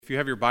you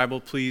have your Bible,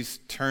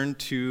 please turn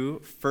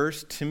to 1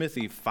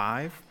 Timothy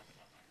 5.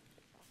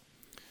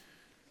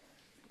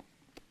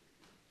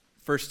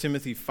 1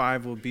 Timothy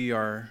 5 will be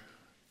our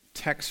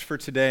text for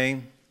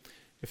today.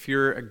 If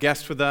you're a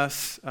guest with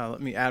us,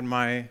 let me add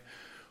my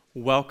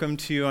welcome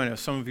to you. I know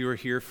some of you are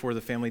here for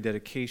the family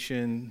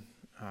dedication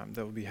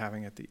that we'll be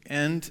having at the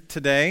end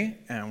today,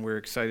 and we're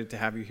excited to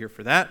have you here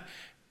for that.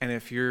 And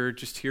if you're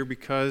just here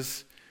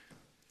because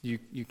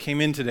you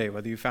came in today,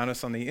 whether you found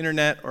us on the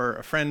internet or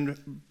a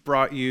friend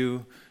brought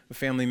you, a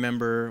family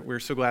member, we're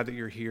so glad that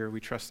you're here.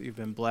 We trust that you've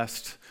been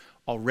blessed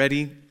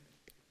already,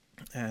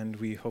 and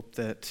we hope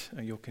that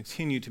you'll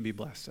continue to be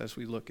blessed as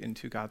we look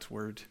into God's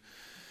Word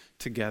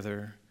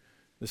together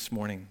this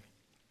morning.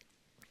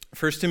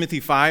 1 Timothy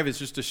 5 is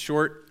just a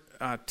short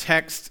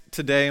text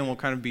today, and we'll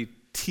kind of be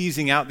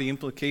teasing out the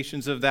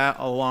implications of that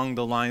along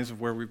the lines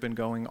of where we've been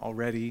going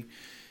already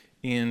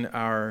in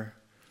our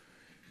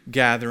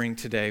gathering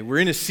today. We're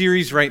in a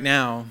series right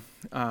now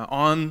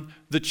on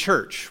the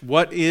church.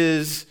 What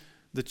is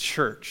the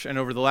church? And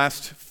over the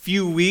last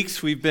few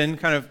weeks, we've been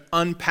kind of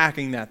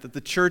unpacking that the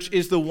church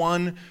is the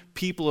one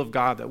people of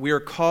God, that we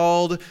are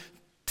called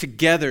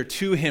together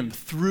to Him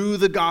through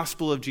the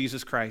gospel of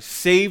Jesus Christ,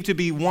 saved to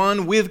be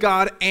one with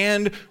God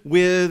and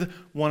with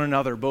one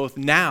another, both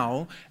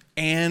now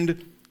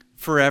and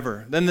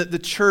forever. Then the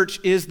church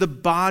is the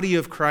body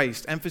of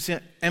Christ,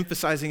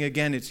 emphasizing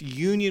again its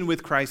union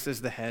with Christ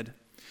as the head.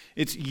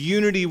 It's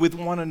unity with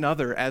one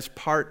another as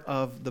part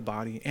of the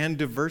body, and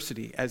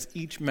diversity as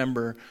each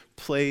member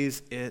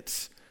plays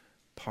its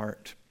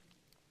part.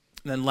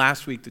 And then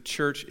last week, the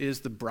church is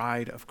the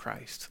bride of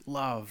Christ,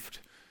 loved,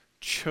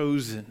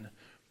 chosen,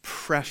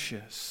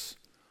 precious,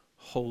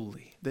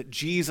 holy. That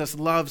Jesus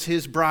loves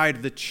His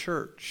bride, the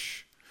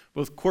church,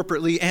 both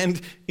corporately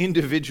and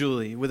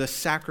individually, with a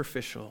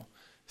sacrificial,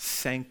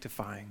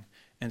 sanctifying,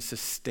 and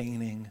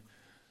sustaining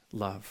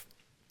love.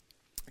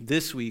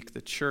 This week,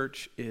 the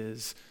church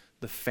is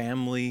the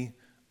family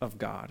of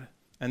God.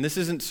 And this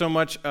isn't so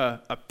much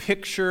a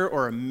picture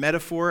or a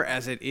metaphor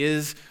as it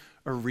is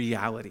a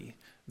reality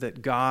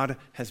that God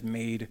has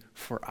made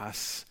for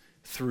us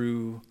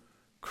through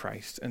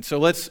Christ. And so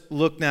let's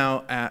look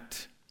now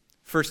at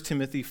 1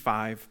 Timothy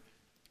 5,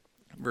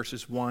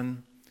 verses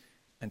 1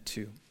 and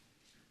 2.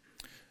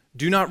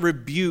 Do not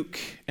rebuke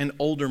an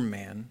older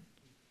man,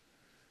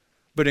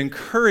 but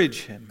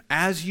encourage him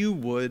as you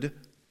would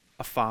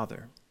a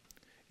father.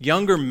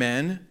 Younger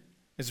men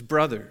as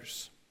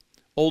brothers,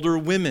 older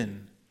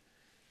women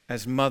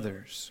as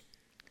mothers,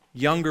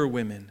 younger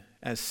women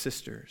as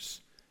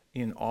sisters,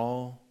 in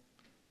all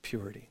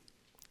purity.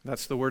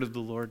 That's the word of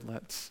the Lord.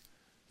 Let's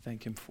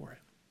thank Him for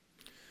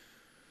it.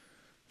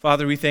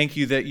 Father, we thank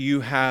You that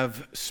You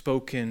have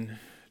spoken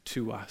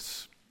to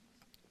us,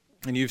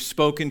 and You've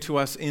spoken to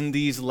us in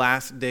these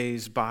last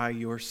days by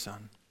Your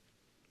Son.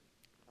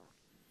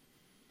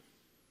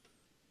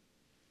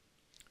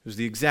 It was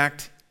the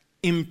exact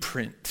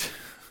imprint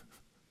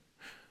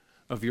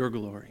of Your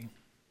glory.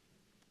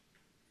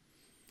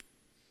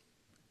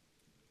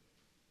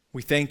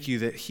 We thank You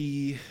that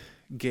He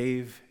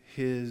gave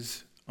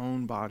His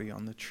own body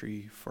on the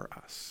tree for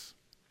us,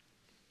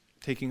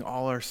 taking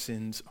all our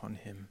sins on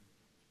Him,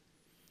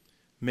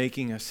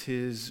 making us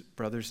His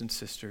brothers and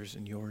sisters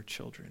and Your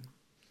children.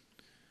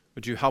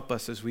 Would You help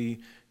us as we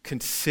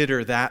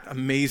consider that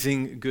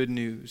amazing good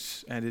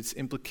news and its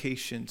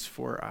implications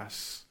for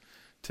us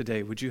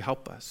today? Would You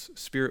help us?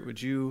 Spirit, would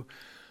You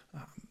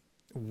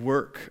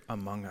work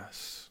among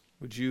us?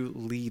 Would You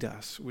lead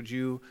us? Would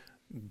You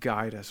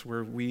guide us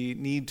where we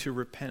need to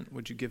repent?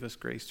 Would You give us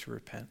grace to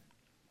repent?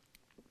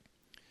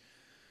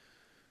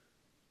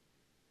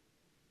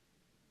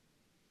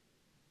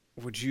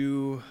 Would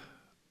You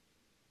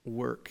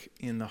work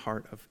in the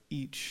heart of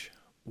each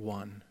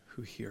one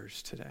who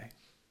hears today?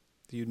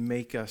 That You'd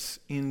make us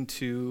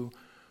into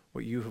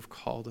what You have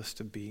called us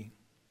to be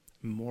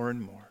more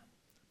and more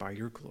by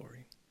Your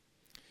glory,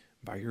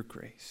 by Your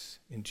grace.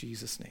 In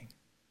Jesus' name.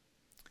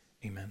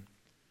 Amen.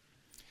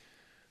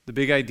 The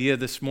big idea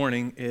this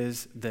morning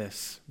is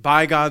this.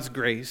 By God's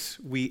grace,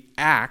 we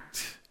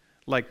act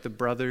like the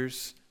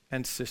brothers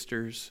and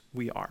sisters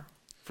we are.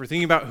 If we're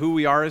thinking about who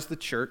we are as the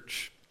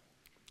church,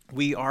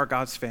 we are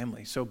God's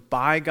family. So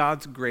by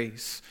God's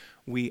grace,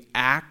 we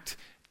act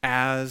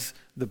as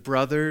the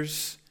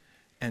brothers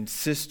and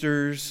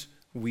sisters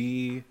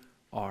we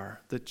are.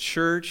 The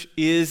church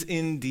is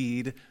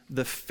indeed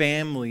the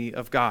family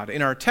of God.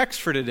 In our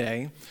text for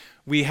today,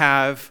 we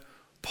have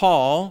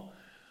Paul,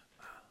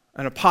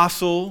 an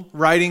apostle,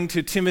 writing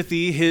to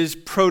Timothy, his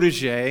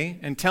protege,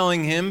 and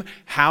telling him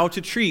how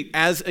to treat,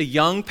 as a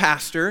young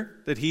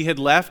pastor that he had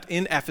left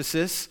in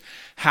Ephesus,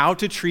 how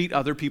to treat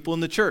other people in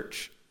the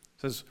church. He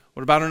says,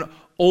 what about an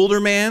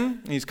older man?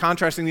 And he's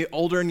contrasting the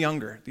older and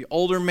younger. The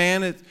older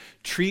man,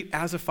 treat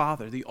as a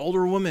father. The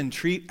older woman,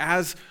 treat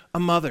as a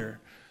mother.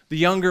 The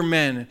younger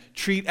men,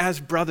 treat as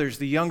brothers.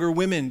 The younger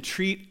women,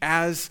 treat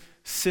as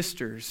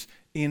sisters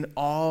in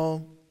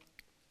all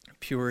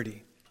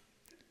purity.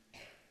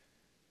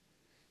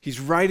 He's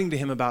writing to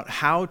him about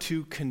how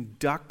to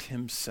conduct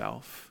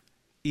himself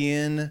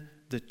in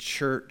the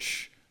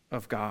church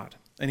of God.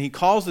 And he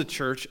calls the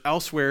church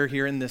elsewhere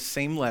here in this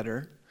same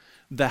letter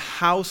the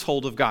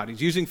household of God.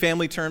 He's using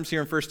family terms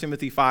here in 1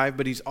 Timothy 5,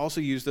 but he's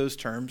also used those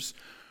terms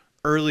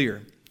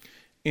earlier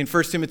in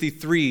 1 Timothy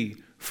 3,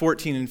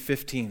 14 and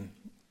 15.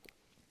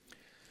 It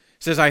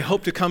says, I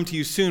hope to come to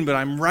you soon, but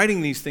I'm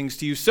writing these things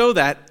to you so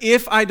that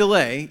if I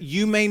delay,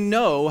 you may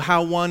know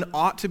how one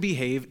ought to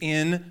behave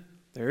in,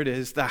 there it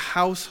is, the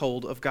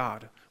household of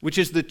God, which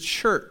is the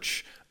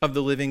church of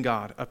the living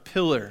God, a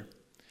pillar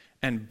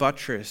and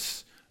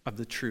buttress of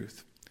the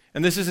truth.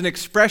 And this is an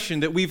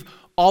expression that we've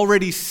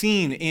already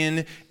seen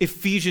in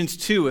Ephesians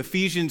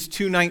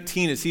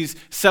 2:19, as he's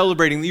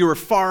celebrating that you were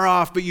far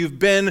off, but you've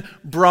been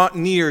brought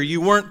near.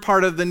 You weren't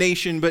part of the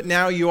nation, but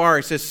now you are.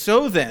 It says,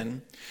 so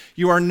then,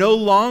 you are no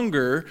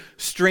longer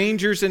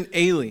strangers and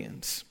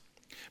aliens,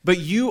 but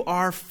you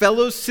are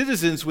fellow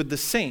citizens with the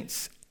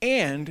saints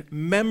and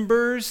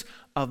members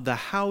of the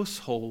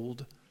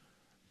household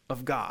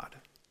of God.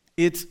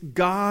 It's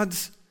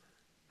God's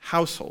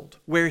household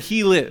where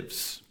he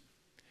lives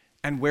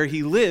and where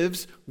he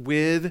lives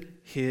with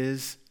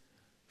his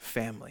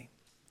family.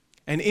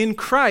 And in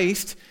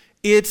Christ,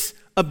 it's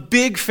a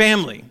big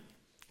family.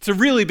 It's a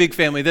really big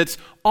family that's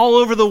all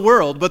over the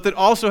world, but that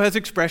also has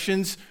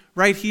expressions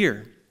right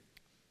here.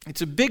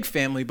 It's a big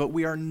family, but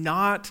we are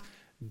not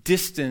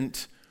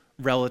distant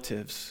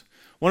relatives.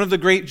 One of the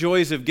great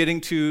joys of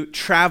getting to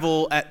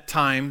travel at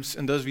times,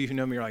 and those of you who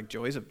know me are like,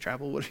 joys of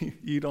travel? What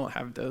you don't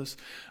have those.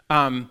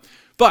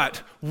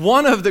 But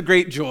one of the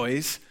great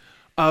joys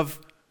of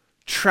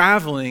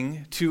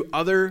traveling to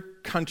other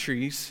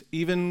countries,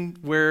 even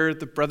where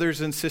the brothers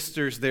and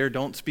sisters there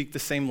don't speak the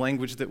same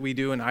language that we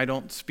do, and I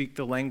don't speak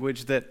the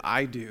language that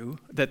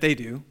they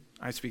do.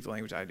 I speak the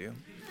language I do.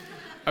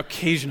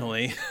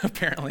 Occasionally,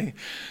 apparently.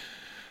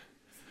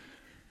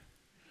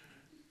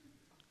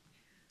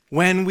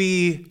 When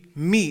we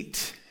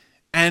meet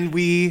and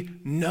we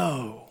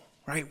know,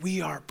 right,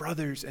 we are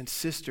brothers and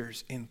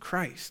sisters in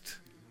Christ.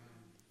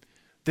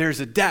 There's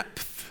a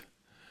depth,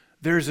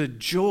 there's a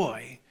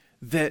joy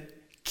that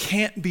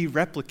can't be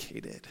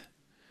replicated,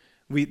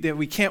 that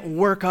we can't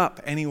work up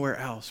anywhere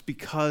else,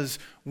 because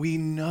we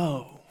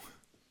know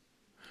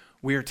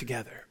we're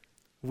together.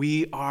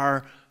 We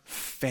are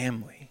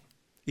family.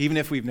 Even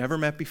if we've never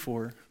met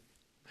before,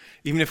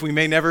 even if we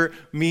may never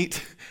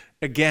meet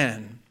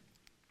again,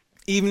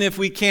 even if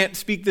we can't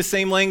speak the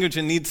same language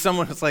and need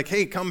someone who's like,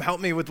 hey, come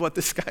help me with what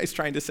this guy's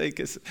trying to say,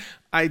 because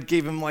I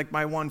gave him like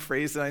my one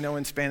phrase that I know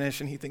in Spanish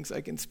and he thinks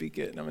I can speak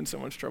it and I'm in so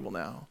much trouble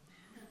now.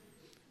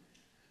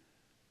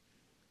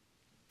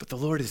 But the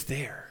Lord is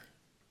there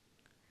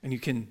and you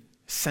can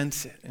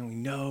sense it, and we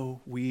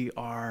know we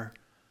are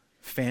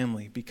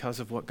family because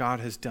of what God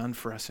has done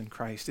for us in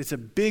Christ. It's a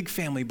big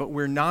family, but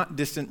we're not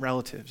distant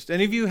relatives. Do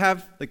any of you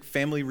have like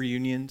family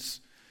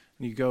reunions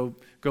and you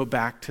go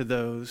back to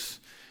those?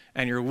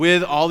 And you're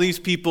with all these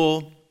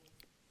people,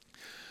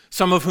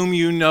 some of whom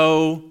you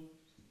know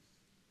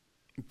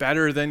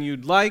better than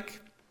you'd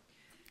like.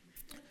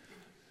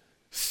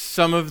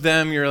 Some of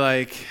them you're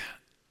like,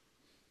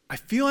 I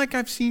feel like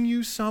I've seen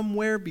you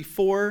somewhere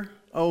before.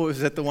 Oh,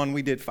 is that the one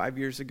we did 5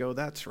 years ago?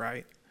 That's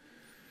right.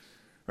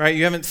 Right?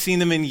 You haven't seen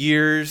them in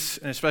years,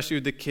 and especially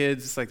with the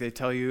kids, it's like they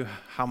tell you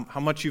how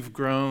much you've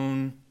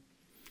grown,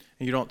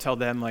 and you don't tell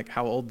them like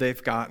how old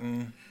they've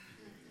gotten.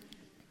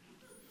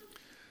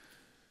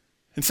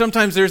 And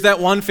sometimes there's that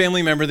one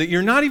family member that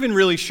you're not even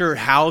really sure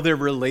how they're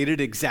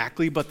related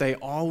exactly, but they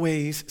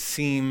always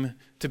seem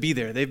to be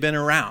there. They've been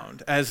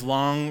around as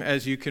long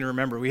as you can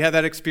remember. We had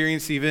that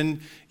experience even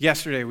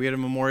yesterday. We had a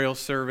memorial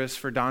service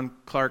for Don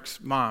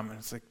Clark's mom. And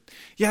it's like,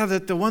 yeah,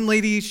 the one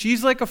lady,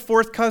 she's like a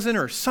fourth cousin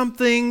or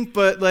something,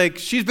 but like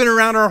she's been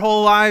around our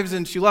whole lives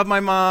and she loved my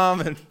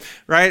mom. And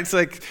right? It's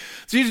like,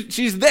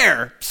 she's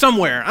there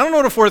somewhere. I don't know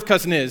what a fourth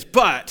cousin is,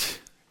 but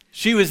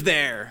she was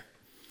there.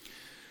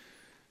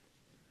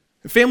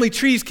 Family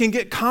trees can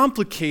get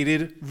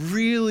complicated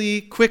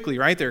really quickly,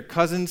 right? They're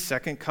cousins,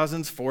 second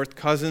cousins, fourth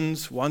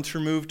cousins, once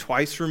removed,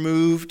 twice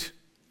removed.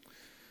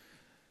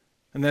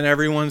 And then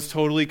everyone's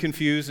totally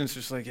confused, and it's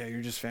just like, yeah,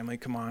 you're just family,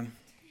 come on.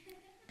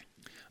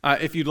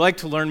 If you'd like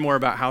to learn more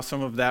about how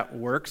some of that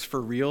works for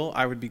real,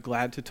 I would be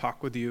glad to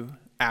talk with you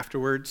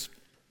afterwards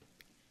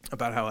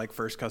about how like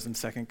first cousin,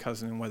 second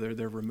cousin, and whether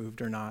they're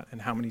removed or not,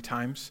 and how many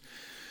times.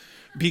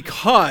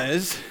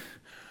 Because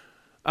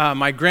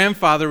my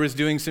grandfather was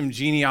doing some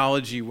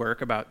genealogy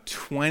work about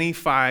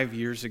 25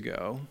 years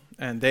ago,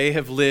 and they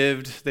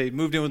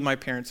moved in with my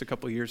parents a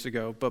couple years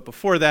ago, but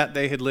before that,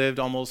 they had lived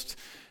almost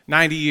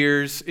 90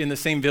 years in the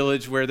same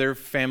village where their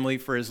family,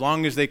 for as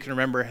long as they can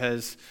remember,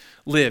 has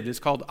lived. It's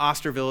called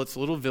Osterville. It's a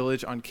little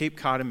village on Cape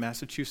Cod in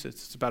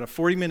Massachusetts. It's about a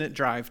 40-minute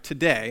drive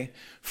today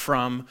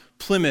from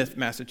Plymouth,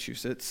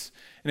 Massachusetts,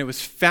 and it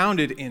was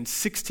founded in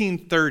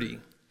 1630.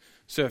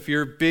 So if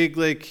you're big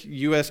like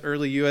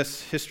early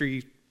U.S.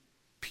 history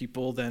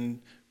people,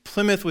 then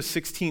Plymouth was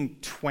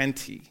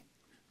 1620,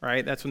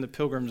 right? That's when the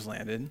Pilgrims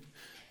landed.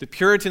 The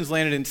Puritans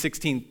landed in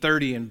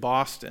 1630 in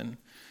Boston.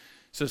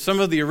 So some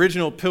of the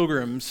original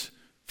Pilgrims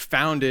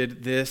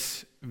founded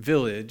this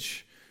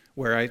village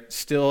where I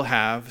still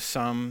have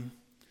some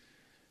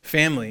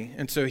family.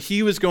 And so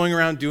he was going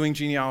around doing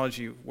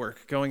genealogy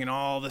work, going in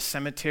all the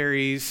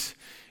cemeteries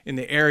in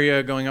the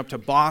area, going up to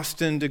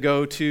Boston to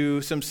go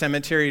to some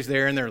cemeteries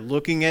there, and they're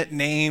looking at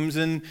names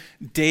and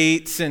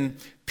dates and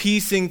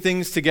piecing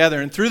things together.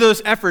 And through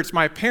those efforts,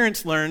 my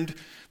parents learned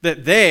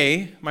that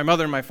they, my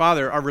mother and my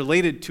father, are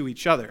related to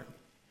each other.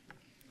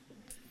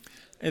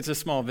 It's a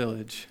small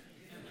village.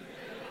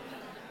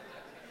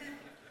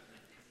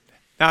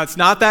 Now, it's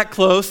not that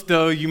close,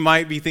 though you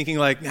might be thinking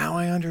like, now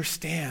I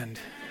understand.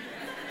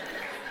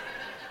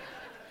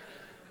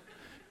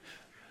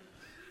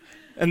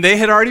 And they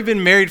had already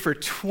been married for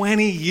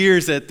 20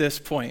 years at this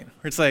point.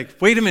 It's like,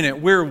 wait a minute,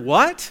 we're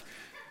what?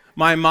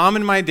 My mom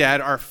and my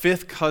dad are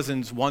fifth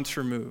cousins once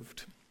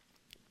removed,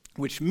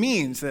 which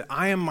means that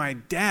I am my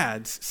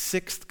dad's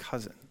sixth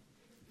cousin,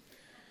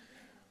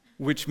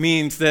 which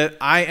means that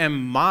I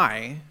am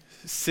my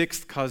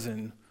sixth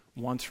cousin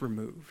once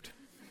removed.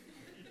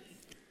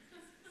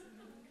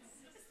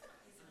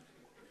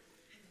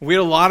 We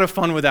had a lot of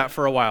fun with that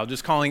for a while,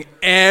 just calling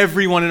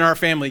everyone in our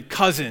family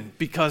cousin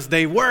because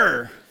they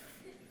were.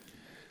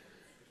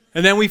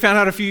 And then we found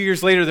out a few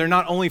years later, they're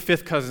not only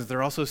fifth cousins,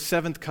 they're also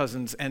seventh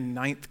cousins and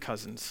ninth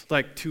cousins,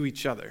 like to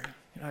each other.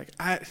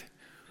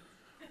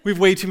 We have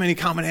way too many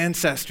common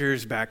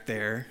ancestors back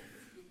there.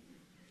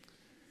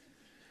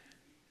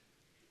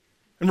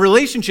 And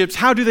relationships,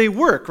 how do they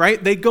work,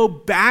 right? They go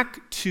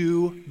back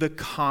to the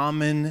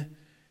common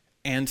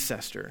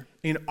ancestor.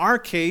 In our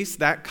case,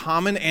 that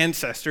common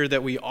ancestor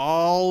that we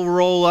all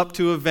roll up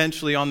to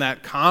eventually on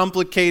that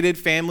complicated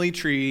family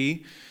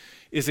tree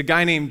is a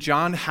guy named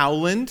John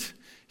Howland.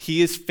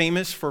 He is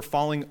famous for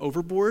falling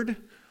overboard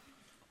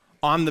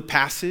on the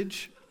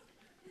passage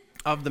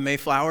of the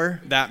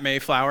Mayflower, that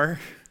Mayflower.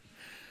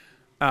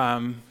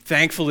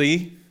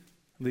 Thankfully,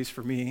 at least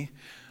for me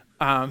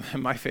and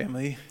my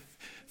family,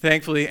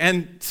 thankfully,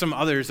 and some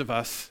others of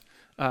us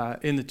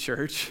in the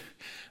church,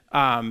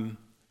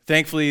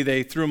 thankfully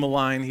they threw him a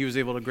line. He was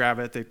able to grab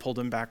it. They pulled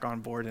him back on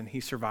board, and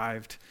he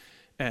survived.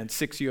 And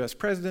 6 U.S.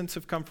 presidents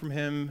have come from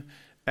him,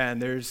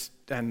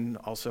 and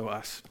also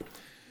us.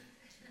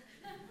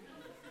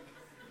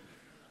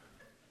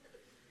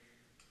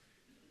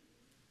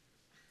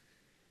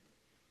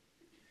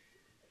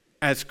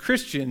 As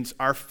Christians,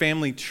 our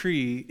family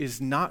tree is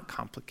not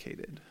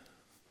complicated.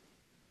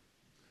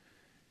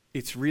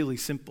 It's really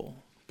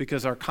simple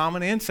because our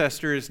common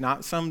ancestor is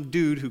not some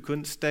dude who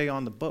couldn't stay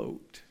on the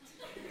boat,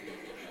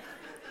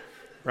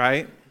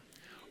 right?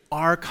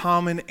 Our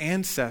common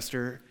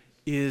ancestor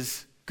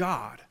is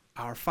God,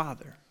 our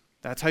Father.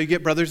 That's how you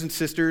get brothers and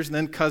sisters and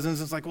then cousins.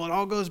 It's like, well, it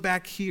all goes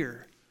back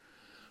here.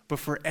 But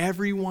for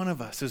every one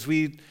of us, as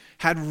we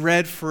had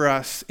read for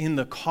us in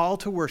the call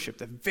to worship,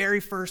 the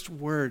very first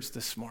words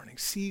this morning,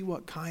 see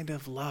what kind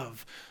of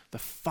love the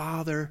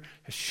Father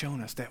has shown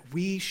us, that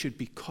we should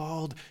be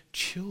called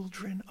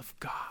children of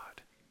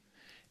God.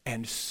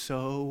 And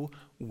so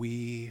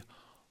we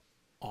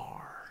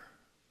are.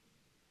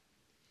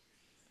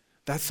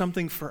 That's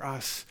something for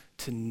us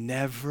to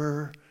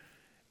never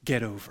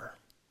get over.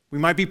 We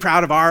might be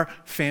proud of our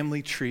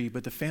family tree,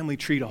 but the family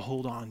tree to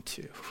hold on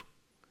to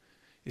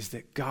is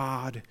that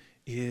God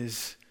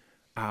is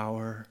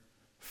our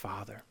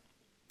Father.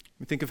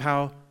 We think of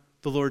how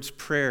the Lord's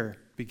Prayer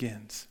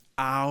begins.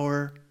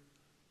 Our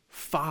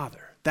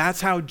Father.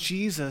 That's how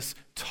Jesus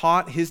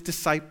taught his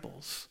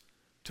disciples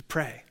to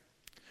pray.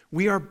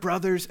 We are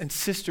brothers and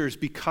sisters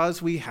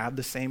because we have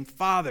the same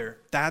Father.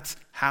 That's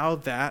how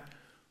that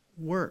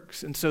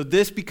works. And so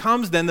this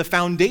becomes then the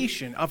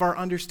foundation of our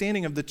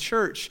understanding of the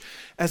church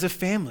as a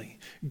family.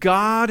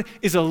 God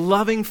is a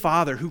loving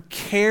Father who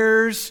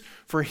cares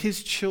for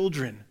his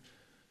children,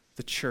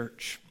 the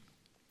church.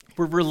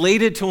 We're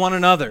related to one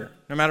another,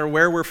 no matter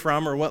where we're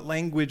from or what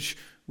language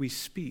we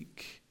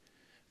speak,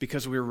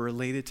 because we're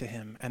related to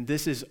him. And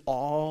this is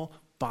all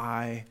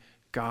by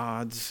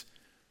God's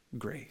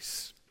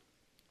grace.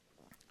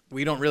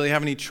 We don't really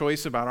have any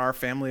choice about our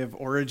family of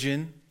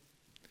origin.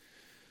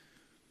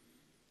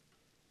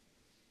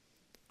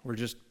 We're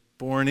just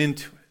born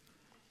into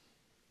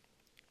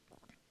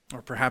it,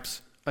 or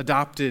perhaps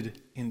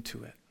adopted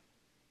into it.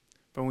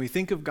 But when we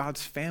think of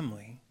God's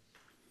family,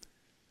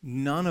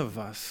 none of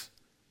us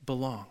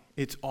belong.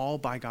 It's all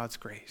by God's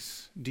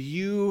grace. Do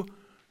you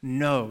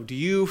know, do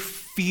you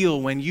feel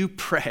when you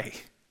pray,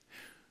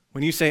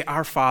 when you say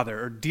our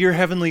Father or dear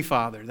Heavenly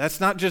Father,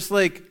 that's not just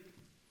like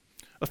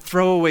a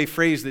throwaway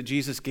phrase that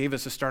Jesus gave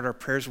us to start our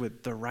prayers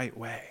with the right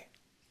way.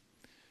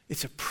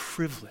 It's a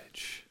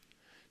privilege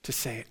to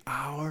say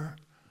our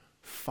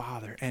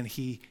Father, and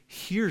he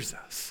hears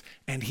us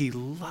and he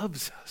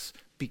loves us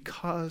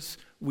because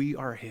we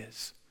are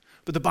his.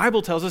 But the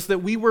Bible tells us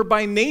that we were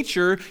by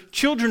nature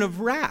children of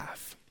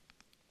wrath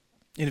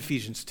in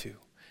Ephesians 2,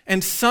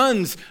 and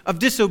sons of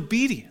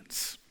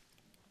disobedience.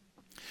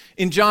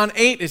 In John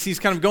 8, as he's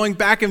kind of going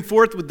back and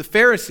forth with the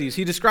Pharisees,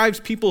 he describes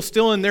people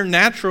still in their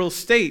natural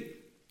state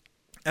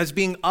as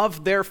being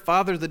of their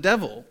father, the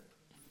devil.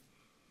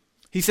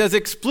 He says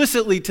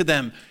explicitly to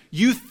them,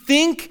 you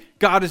think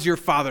God is your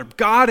father.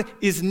 God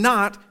is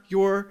not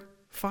your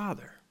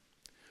Father.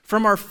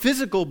 From our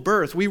physical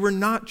birth, we were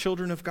not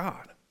children of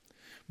God.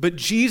 But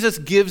Jesus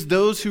gives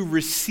those who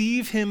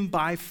receive him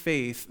by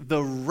faith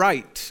the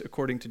right,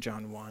 according to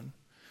John 1,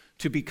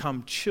 to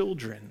become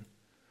children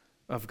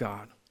of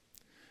God.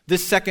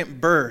 This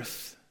second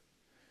birth,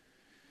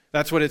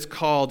 that's what it's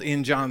called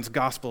in John's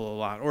gospel a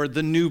lot, or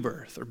the new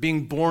birth, or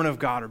being born of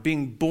God, or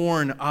being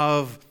born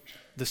of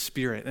the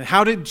Spirit. And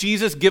how did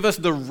Jesus give us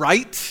the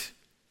right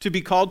to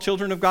be called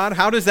children of God?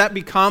 How does that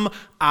become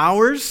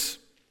ours?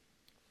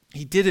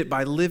 He did it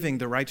by living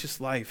the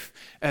righteous life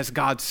as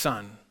God's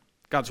Son,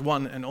 God's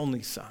one and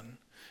only Son,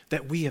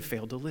 that we have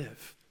failed to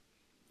live.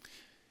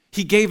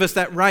 He gave us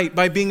that right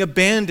by being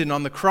abandoned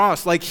on the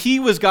cross, like he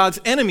was God's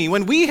enemy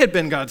when we had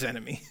been God's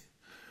enemy,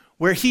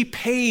 where he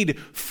paid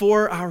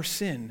for our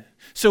sin.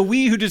 So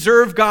we who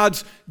deserve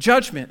God's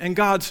judgment and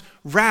God's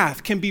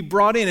wrath can be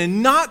brought in,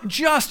 and not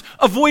just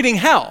avoiding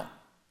hell.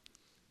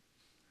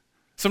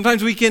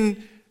 Sometimes we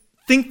can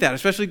think that,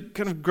 especially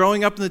kind of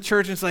growing up in the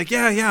church, and it's like,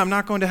 yeah, I'm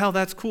not going to hell,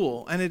 that's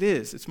cool. And it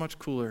is. It's much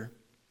cooler.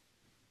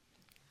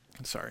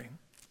 I'm sorry.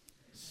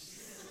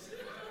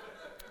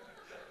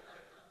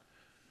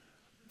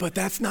 But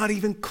that's not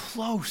even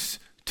close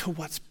to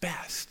what's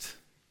best.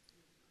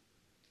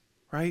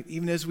 Right?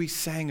 Even as we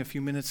sang a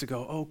few minutes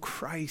ago, oh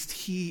Christ,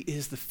 he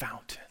is the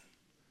fountain,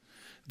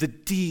 the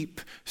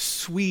deep,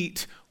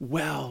 sweet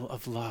well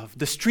of love.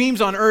 The streams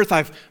on earth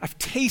I've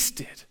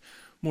tasted,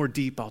 more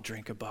deep I'll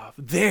drink above.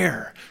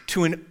 There,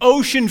 to an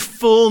ocean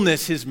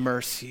fullness, his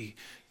mercy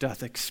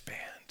doth expand.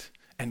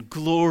 And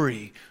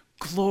glory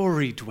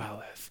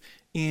dwelleth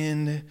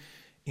in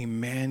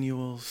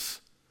Emmanuel's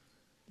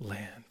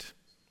land.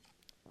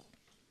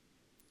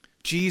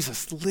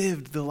 Jesus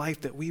lived the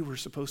life that we were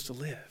supposed to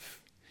live.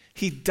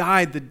 He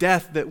died the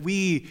death that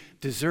we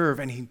deserve,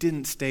 and he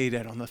didn't stay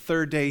dead. On the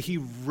third day, he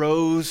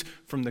rose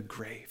from the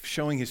grave,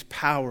 showing his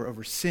power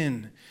over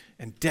sin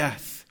and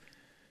death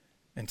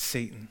and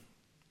Satan.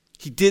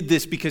 He did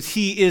this because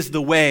he is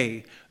the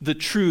way, the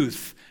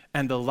truth,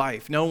 and the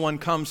life. No one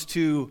comes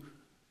to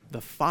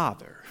the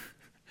Father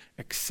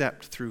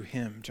except through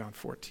him, John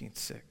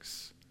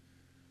 14:6.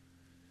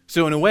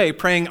 So in a way,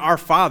 praying our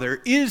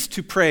Father is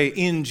to pray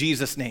in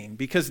Jesus' name,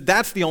 because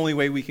that's the only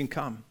way we can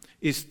come,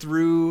 is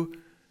through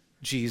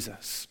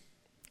Jesus.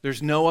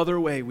 There's no other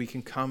way we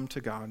can come to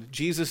God.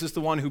 Jesus is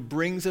the one who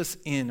brings us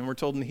in, and we're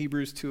told in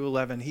Hebrews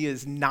 2:11, he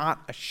is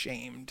not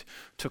ashamed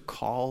to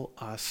call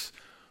us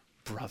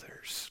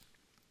brothers.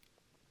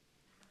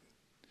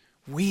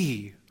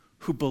 We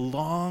who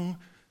belong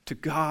to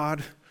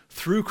God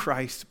through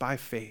Christ by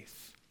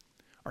faith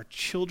are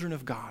children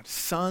of God,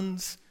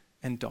 sons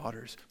and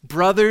daughters,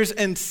 brothers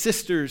and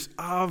sisters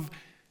of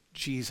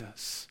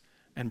Jesus,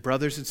 and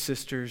brothers and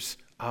sisters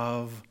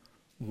of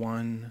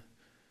one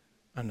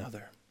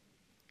another.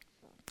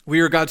 We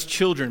are God's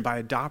children by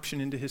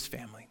adoption into his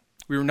family.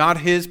 We were not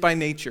his by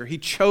nature. He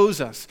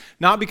chose us,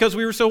 not because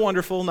we were so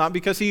wonderful, not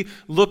because he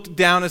looked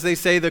down, as they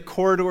say, the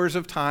corridors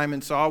of time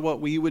and saw what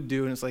we would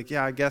do. And it's like,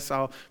 yeah, I guess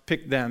I'll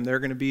pick them. They're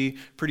going to be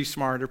pretty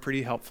smart or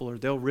pretty helpful, or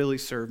they'll really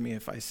serve me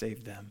if I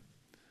save them.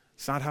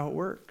 It's not how it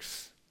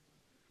works.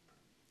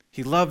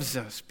 He loves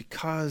us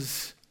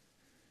because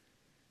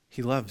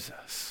he loves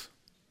us.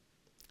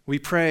 We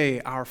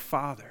pray our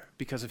Father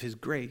because of his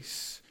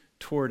grace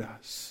toward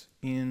us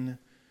in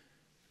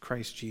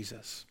Christ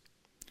Jesus.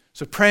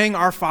 So praying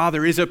our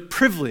Father is a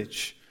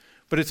privilege,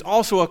 but it's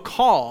also a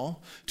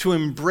call to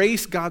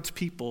embrace God's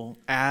people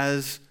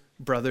as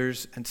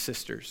brothers and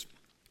sisters.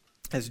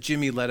 As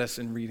Jimmy led us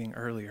in reading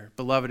earlier,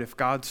 beloved, if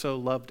God so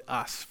loved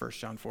us, 1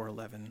 John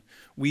 4:11,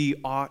 we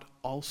ought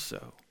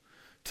also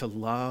to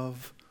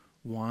love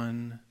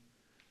one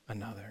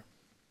another.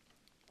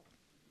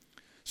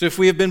 So if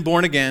we have been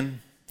born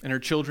again and are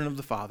children of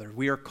the Father,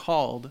 we are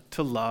called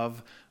to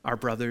love our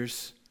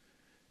brothers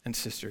and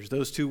sisters.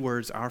 Those two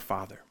words, our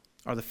Father,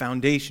 are the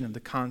foundation of the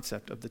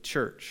concept of the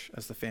church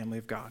as the family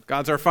of God.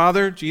 God's our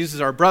Father, Jesus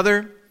is our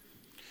brother.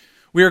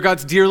 We are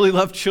God's dearly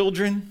loved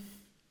children,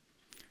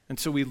 and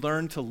so we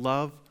learn to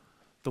love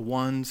the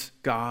ones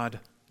God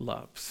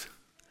loves.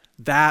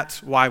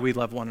 That's why we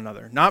love one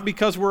another, not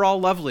because we're all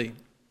lovely.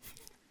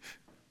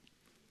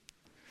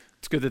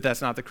 It's good that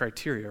that's not the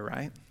criteria,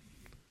 right?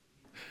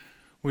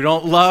 We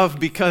don't love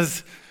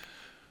because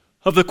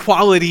of the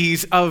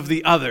qualities of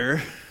the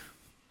other.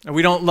 And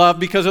we don't love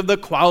because of the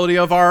quality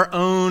of our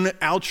own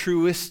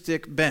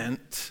altruistic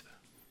bent.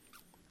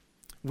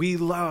 We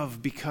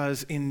love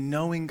because in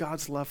knowing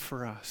God's love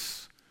for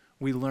us,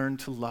 we learn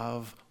to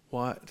love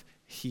what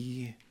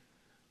he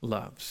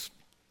loves.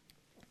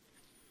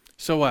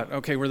 So what?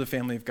 Okay, we're the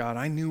family of God.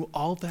 I knew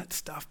all that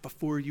stuff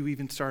before you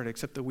even started,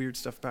 except the weird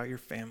stuff about your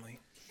family.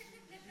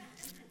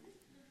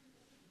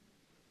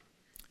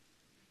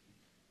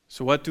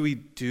 So what do we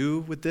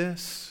do with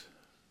this?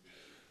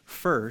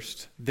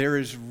 First, there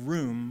is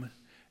room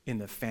in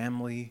the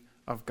family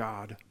of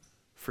God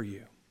for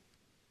you.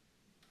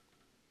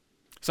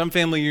 Some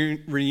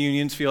family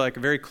reunions feel like a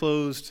very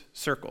closed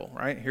circle,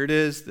 right? Here it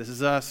is. This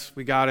is us.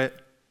 We got it.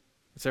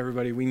 It's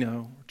everybody we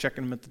know. We're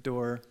checking them at the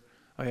door.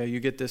 Oh yeah,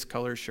 you get this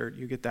color shirt,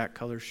 you get that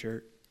color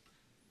shirt.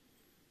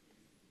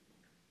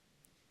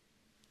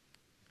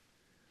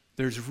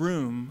 There's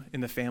room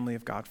in the family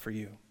of God for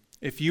you.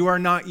 If you are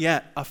not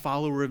yet a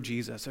follower of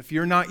Jesus, if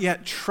you're not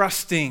yet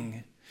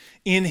trusting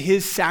in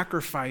his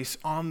sacrifice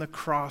on the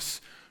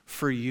cross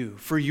for you,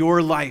 for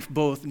your life,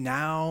 both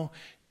now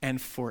and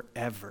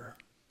forever,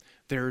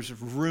 there's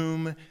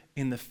room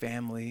in the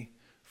family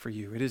for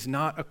you. It is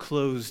not a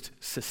closed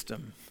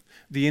system.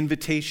 The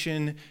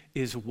invitation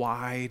is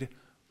wide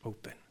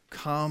open.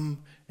 Come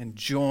and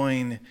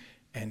join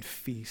and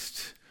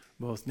feast,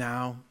 both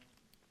now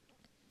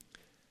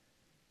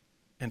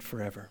and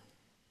forever.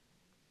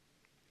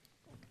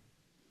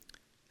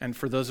 And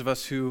for those of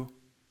us who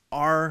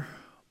are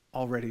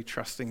already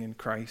trusting in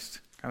Christ,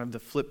 kind of the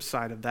flip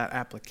side of that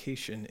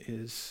application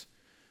is,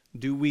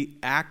 do we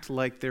act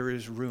like there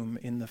is room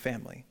in the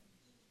family?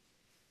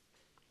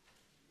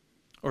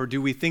 Or do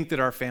we think that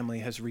our family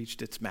has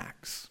reached its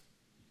max?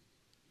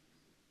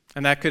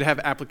 And that could have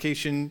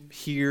application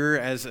here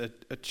as a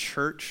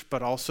church,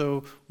 but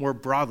also more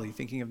broadly,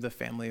 thinking of the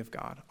family of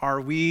God. Are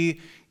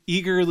we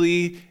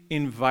eagerly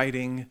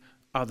inviting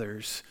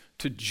others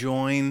to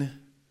join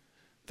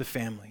the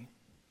family?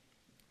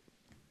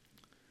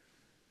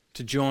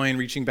 To join,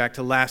 reaching back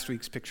to last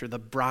week's picture, the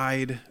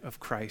bride of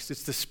Christ.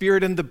 It's the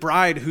Spirit and the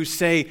bride who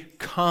say,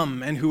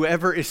 come, and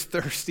whoever is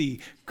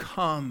thirsty,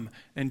 come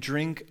and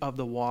drink of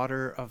the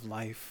water of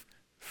life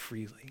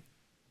freely.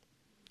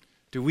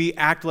 Do we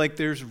act like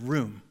there's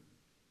room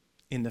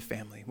in the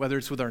family, whether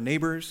it's with our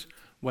neighbors,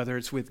 whether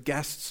it's with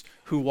guests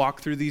who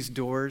walk through these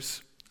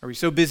doors? Are we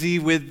so busy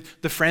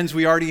with the friends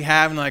we already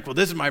have and like, well,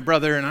 this is my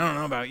brother and I don't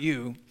know about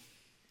you?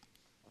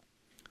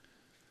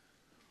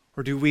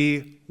 Or do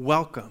we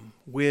welcome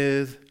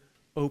with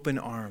open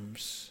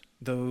arms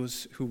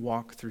those who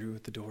walk through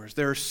the doors?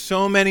 There are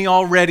so many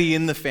already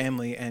in the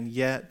family, and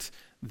yet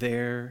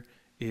there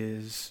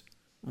is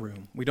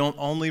room. We don't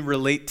only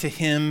relate to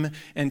him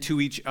and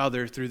to each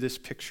other through this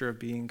picture of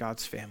being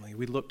God's family.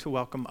 We look to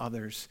welcome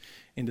others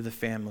into the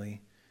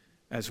family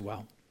as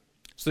well.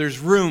 So there's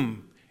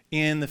room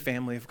in the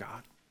family of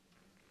God.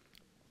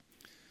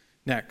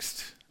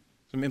 Next,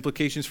 some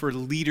implications for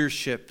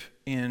leadership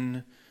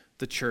in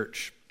the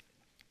church.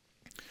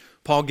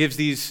 Paul gives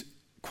these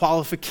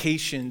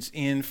qualifications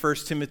in 1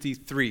 Timothy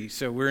 3.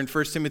 So we're in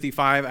 1 Timothy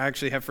 5. I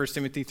actually have 1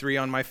 Timothy 3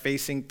 on my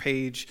facing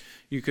page.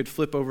 You could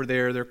flip over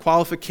there. They're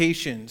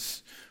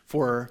qualifications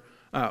for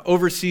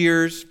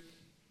overseers.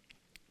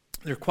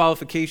 They're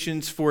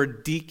qualifications for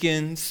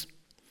deacons.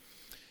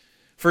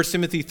 1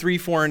 Timothy 3,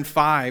 4, and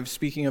 5,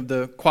 speaking of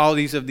the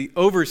qualities of the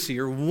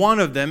overseer, one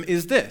of them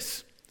is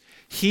this: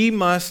 he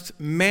must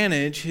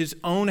manage his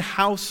own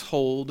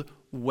household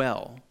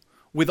well,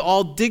 with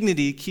all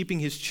dignity, keeping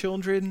his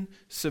children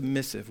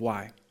submissive.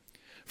 Why?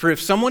 For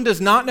if someone does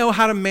not know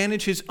how to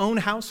manage his own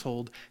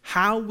household,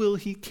 how will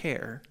he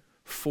care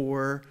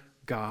for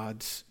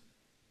God's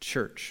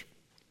church?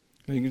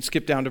 And you can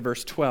skip down to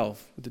verse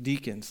 12 with the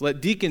deacons. Let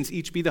deacons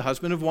each be the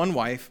husband of one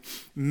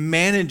wife,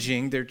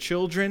 managing their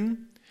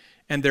children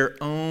and their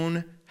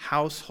own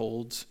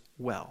households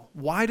well.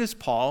 Why does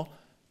Paul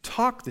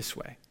talk this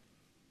way?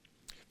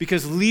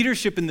 Because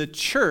leadership in the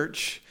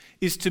church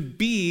is to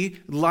be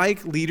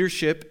like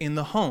leadership in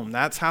the home.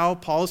 That's how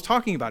Paul is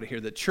talking about it here,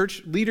 that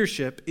church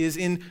leadership is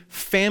in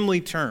family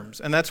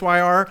terms. And that's why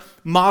our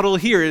model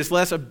here is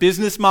less a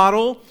business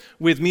model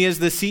with me as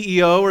the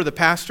CEO or the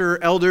pastor,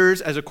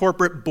 elders as a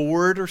corporate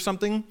board or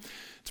something.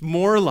 It's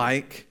more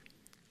like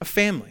a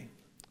family.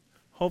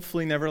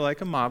 Hopefully never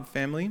like a mob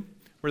family,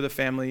 where the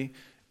family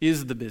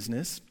is the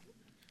business,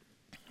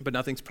 but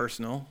nothing's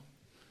personal.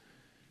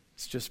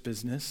 It's just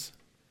business.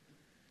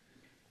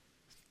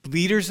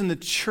 Leaders in the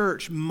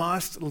church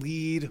must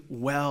lead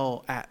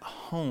well at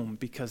home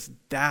because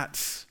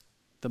that's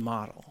the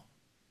model.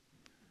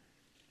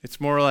 It's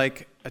more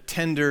like a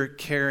tender,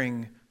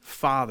 caring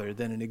father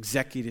than an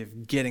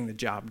executive getting the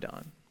job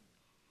done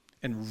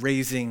and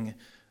raising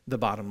the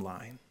bottom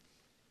line.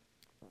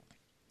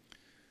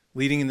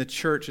 Leading in the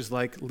church is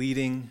like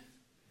leading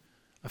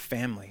a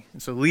family.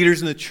 And so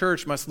leaders in the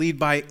church must lead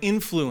by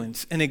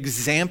influence and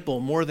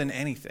example more than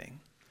anything,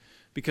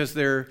 because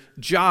their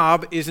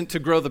job isn't to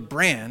grow the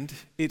brand,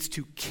 it's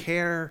to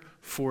care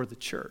for the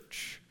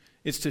church.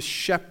 It's to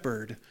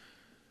shepherd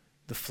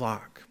the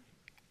flock.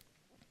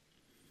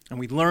 And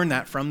we learn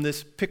that from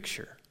this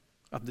picture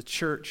of the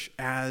church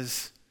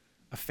as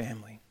a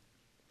family.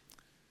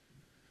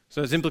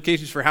 So there's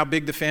implications for how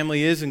big the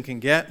family is and can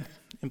get,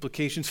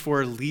 implications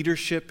for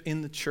leadership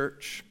in the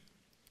church.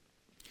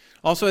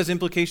 Also has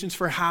implications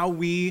for how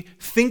we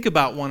think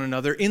about one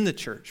another in the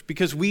church,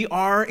 because we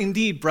are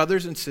indeed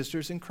brothers and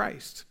sisters in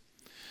Christ.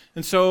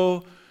 And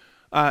so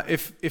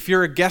if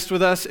you're a guest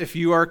with us, if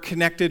you are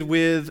connected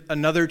with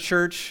another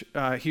church,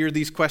 hear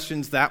these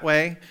questions that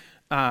way.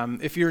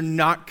 If you're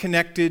not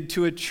connected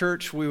to a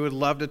church, we would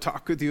love to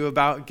talk with you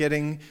about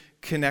getting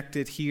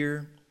connected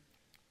here.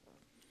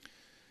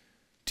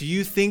 Do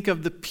you think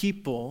of the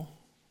people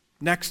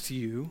next to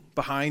you,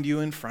 behind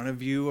you, in front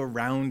of you,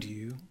 around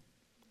you,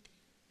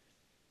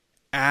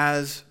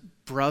 as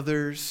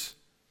brothers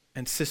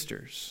and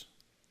sisters?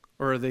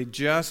 Or are they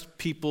just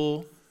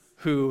people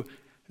who,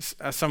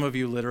 some of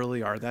you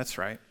literally are, that's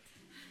right.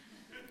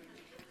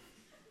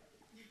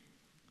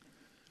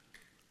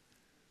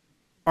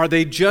 Are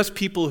they just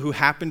people who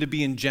happen to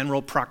be in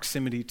general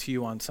proximity to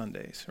you on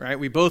Sundays, right?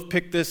 We both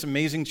picked this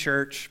amazing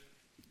church.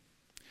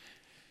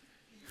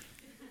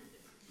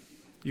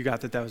 You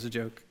got that was a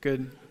joke.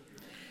 Good.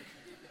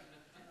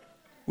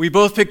 We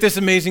both picked this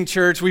amazing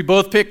church. We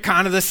both picked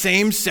kind of the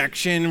same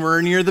section.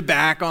 We're near the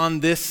back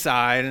on this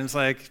side. And it's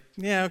like,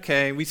 yeah,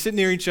 okay. We sit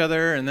near each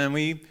other and then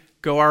we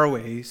go our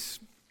ways.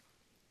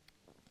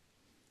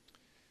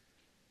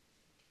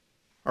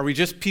 Are we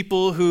just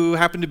people who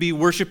happen to be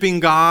worshiping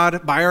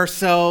God by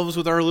ourselves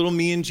with our little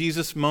me and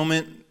Jesus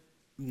moment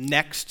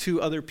next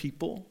to other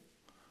people?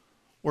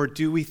 Or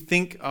do we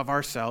think of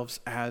ourselves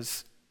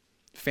as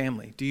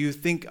family? Do you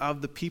think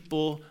of the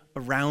people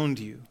around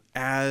you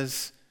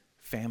as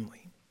family?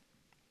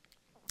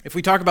 If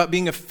we talk about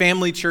being a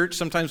family church,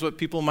 sometimes what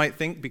people might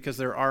think, because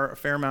there are a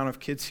fair amount of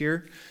kids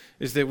here,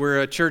 is that we're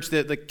a church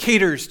that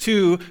caters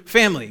to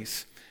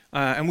families.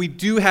 And we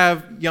do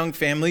have young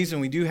families,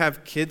 and we do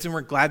have kids, and we're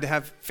glad to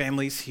have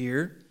families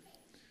here.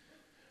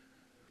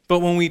 But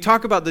when we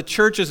talk about the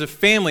church as a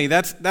family,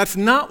 that's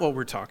not what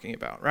we're talking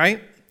about,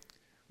 right?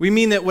 We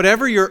mean that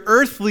whatever your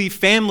earthly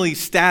family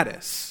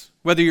status,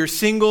 whether you're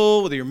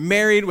single, whether you're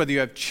married, whether you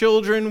have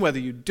children, whether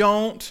you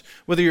don't,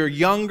 whether you're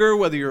younger,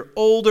 whether you're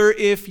older,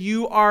 if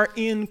you are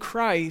in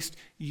Christ,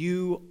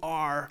 you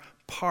are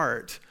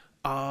part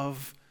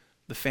of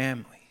the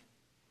family.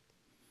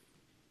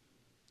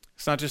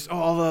 It's not just,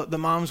 all the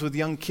moms with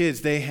young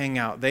kids, they hang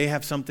out. They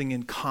have something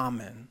in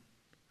common.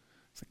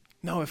 It's like,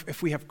 no,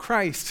 if we have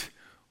Christ,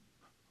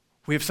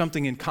 we have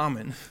something in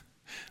common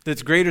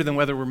that's greater than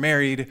whether we're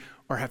married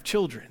or have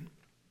children.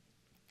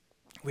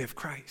 We have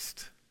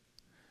Christ.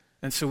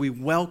 And so we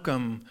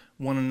welcome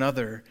one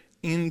another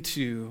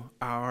into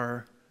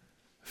our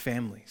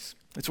families.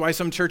 That's why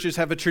some churches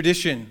have a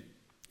tradition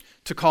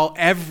to call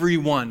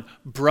everyone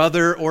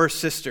brother or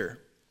sister.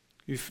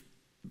 You've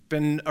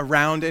been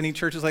around any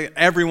churches like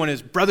everyone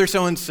is brother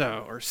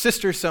so-and-so or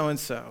sister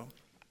so-and-so.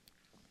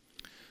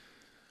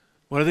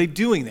 What are they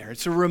doing there?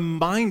 It's a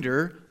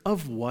reminder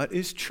of what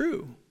is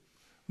true.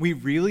 We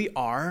really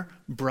are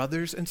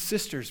brothers and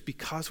sisters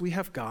because we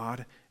have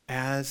God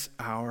as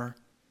our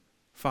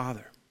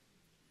Father.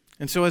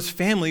 And so as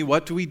family,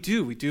 what do? We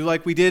do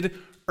like we did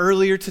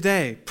earlier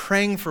today,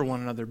 praying for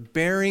one another,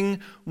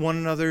 bearing one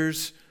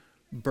another's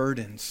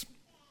burdens.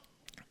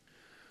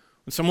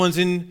 When someone's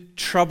in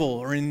trouble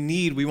or in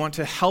need, we want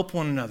to help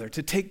one another,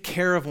 to take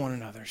care of one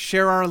another,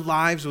 share our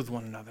lives with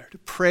one another, to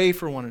pray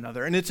for one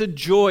another. And it's a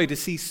joy to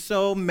see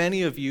so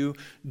many of you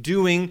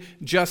doing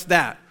just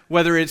that,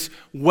 whether it's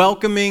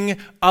welcoming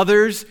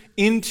others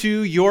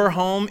into your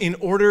home in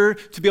order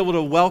to be able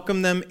to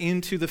welcome them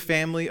into the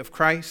family of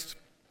Christ,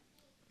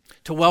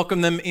 to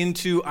welcome them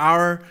into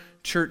our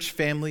church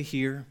family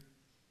here,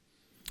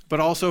 but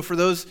also for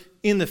those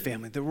in the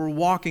family, that we're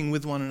walking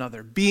with one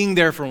another, being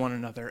there for one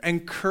another,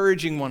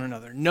 encouraging one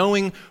another,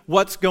 knowing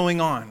what's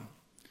going on.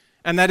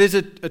 And that is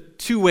a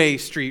two-way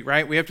street,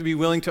 right? We have to be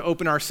willing to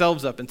open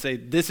ourselves up and say,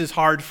 this is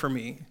hard for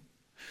me.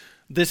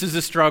 This is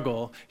a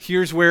struggle.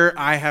 Here's where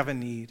I have a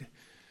need.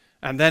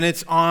 And then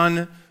it's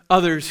on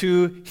others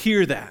who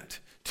hear that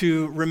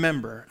to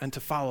remember and to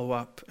follow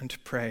up and to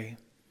pray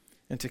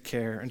and to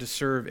care and to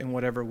serve in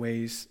whatever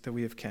ways that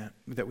we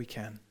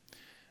can.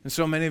 And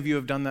so many of you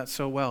have done that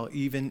so well,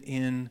 even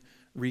in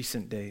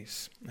recent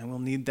days. And we'll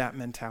need that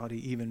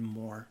mentality even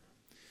more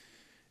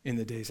in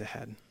the days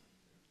ahead.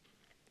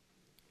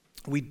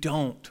 We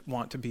don't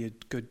want to be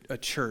a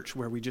church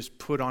where we just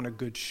put on a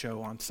good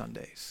show on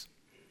Sundays.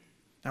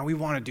 Now, we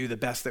want to do the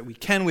best that we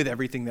can with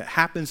everything that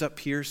happens up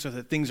here so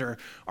that things are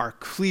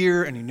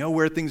clear and you know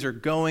where things are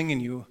going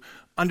and you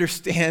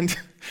understand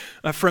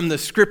from the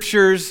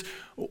scriptures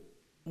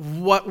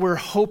what we're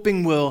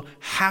hoping will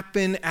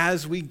happen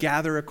as we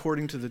gather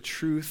according to the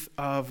truth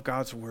of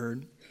God's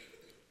word.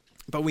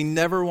 But we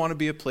never want to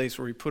be a place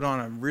where we put on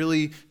a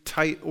really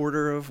tight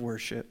order of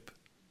worship.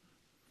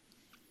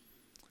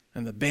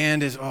 And the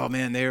band is, oh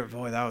man,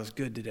 that was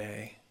good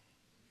today.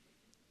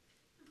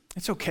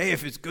 It's okay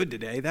if it's good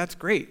today. That's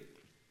great.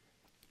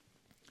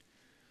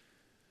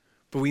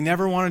 But we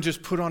never want to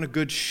just put on a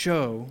good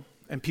show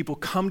and people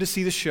come to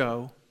see the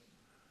show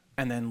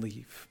and then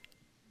leave.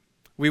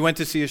 We went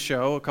to see a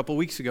show a couple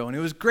weeks ago, and it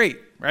was great,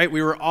 right?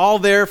 We were all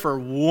there for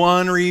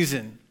one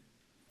reason,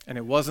 and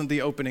it wasn't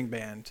the opening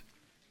band.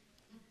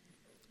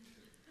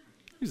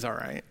 It was all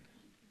right.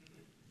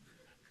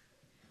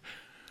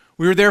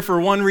 We were there for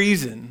one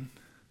reason,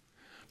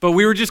 but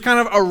we were just kind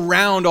of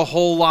around a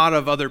whole lot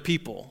of other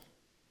people,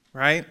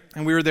 right?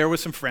 And we were there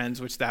with some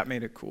friends, which that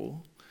made it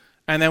cool.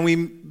 And then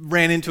we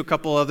ran into a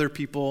couple other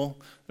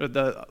people.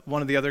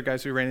 One of the other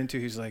guys we ran into,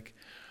 he's like,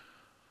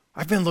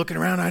 I've been looking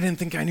around. I didn't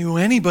think I knew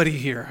anybody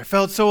here. I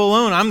felt so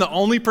alone. I'm the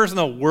only person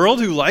in the world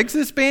who likes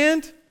this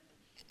band.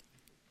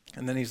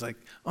 And then he's like,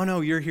 oh no,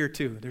 you're here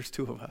too. There's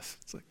two of us.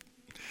 It's like,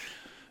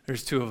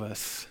 there's two of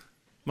us.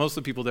 Most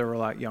of the people there were a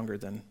lot younger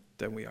than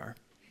than we are.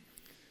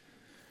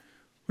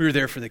 We were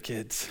there for the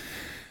kids.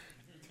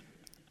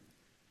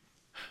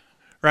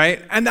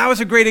 Right? And that was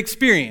a great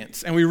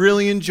experience, and we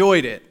really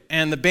enjoyed it,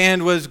 and the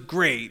band was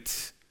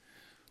great.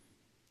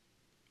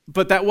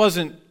 But that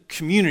wasn't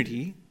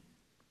community.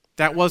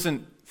 That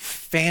wasn't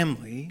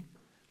family.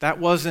 That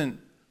wasn't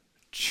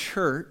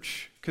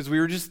church, because we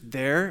were just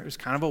there. It was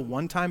kind of a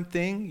one-time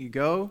thing. You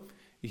go,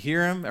 you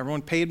hear them,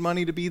 everyone paid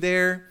money to be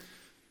there.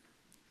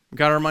 We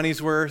got our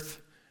money's worth,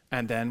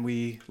 and then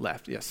we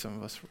left. Yes, some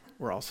of us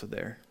were also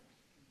there.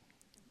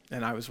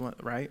 And I was one,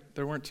 right?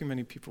 There weren't too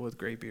many people with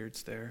gray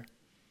beards there.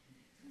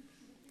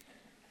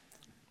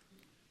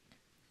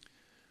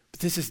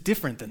 But this is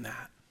different than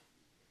that,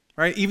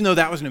 right? Even though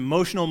that was an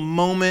emotional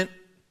moment,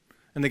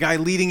 and the guy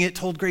leading it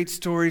told great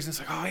stories, and it's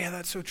like, oh yeah,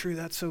 that's so true,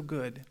 that's so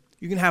good.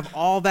 You can have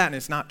all that, and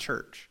it's not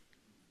church.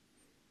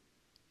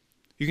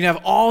 You can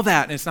have all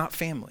that, and it's not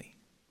family.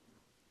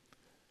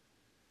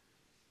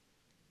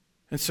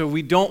 And so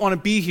we don't want to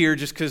be here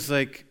just because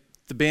like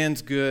the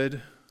band's good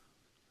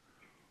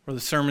or the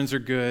sermons are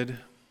good.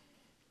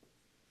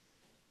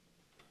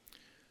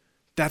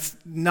 That's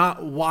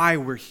not why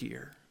we're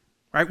here,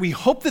 right? We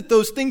hope that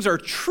those things are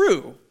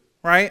true,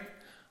 right?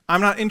 I'm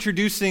not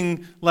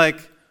introducing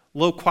like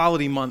low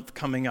quality month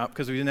coming up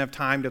because we didn't have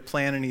time to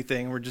plan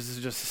anything. This is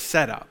just a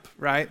setup,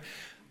 right?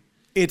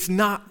 It's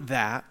not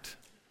that.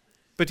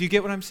 But do you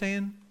get what I'm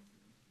saying?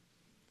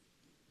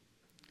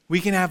 We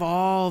can have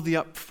all the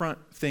upfront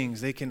things.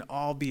 They can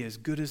all be as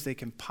good as they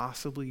can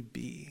possibly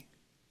be.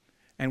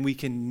 And we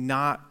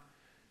cannot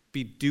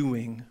be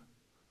doing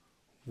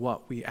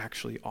what we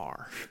actually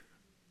are.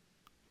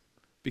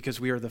 Because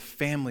we are the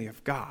family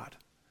of God,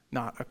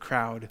 not a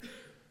crowd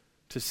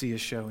to see a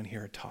show and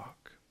hear a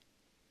talk.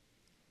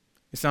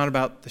 It's not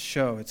about the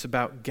show. It's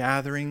about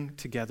gathering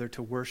together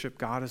to worship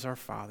God as our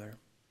Father,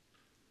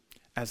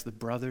 as the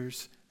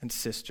brothers and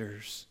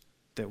sisters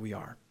that we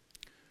are.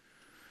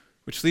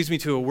 Which leads me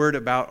to a word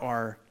about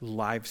our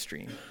live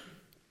stream.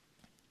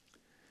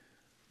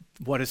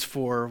 What it's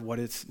for, what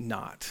it's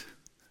not.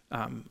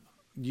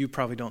 You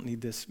probably don't need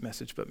this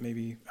message, but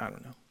maybe, I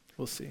don't know.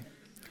 We'll see.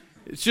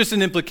 It's just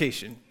an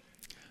implication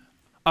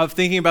of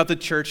thinking about the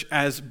church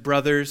as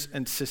brothers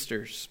and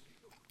sisters.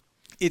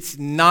 It's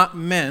not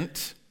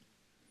meant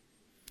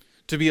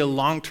to be a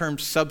long-term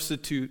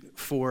substitute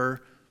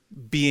for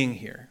being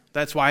here.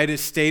 That's why it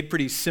has stayed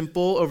pretty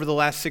simple over the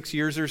last 6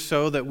 years or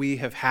so that we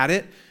have had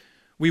it.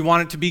 We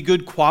want it to be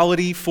good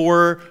quality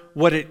for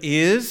what it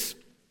is,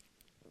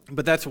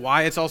 but that's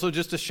why it's also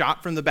just a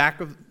shot from the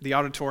back of the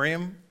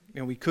auditorium.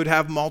 You know, we could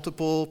have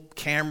multiple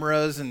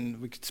cameras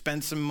and we could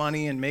spend some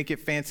money and make it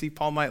fancy.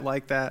 Paul might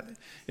like that.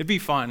 It'd be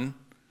fun,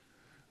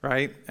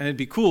 right? And it'd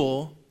be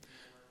cool.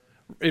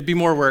 It'd be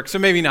more work, so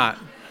maybe not.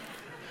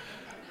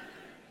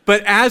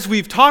 But as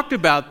we've talked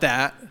about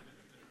that,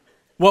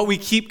 what we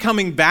keep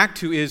coming back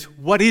to is,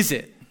 what is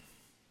it?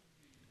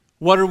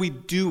 What are we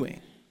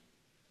doing?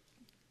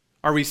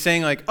 Are we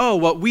saying like, oh,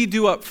 what we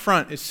do up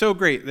front is so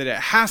great that it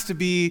has to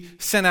be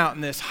sent out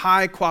in this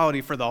high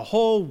quality for the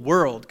whole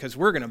world because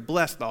we're going to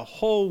bless the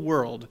whole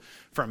world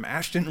from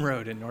Ashton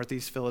Road in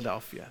Northeast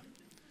Philadelphia?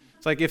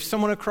 It's like if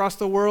someone across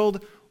the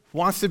world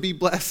wants to be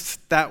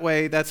blessed that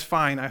way, that's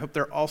fine. I hope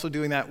they're also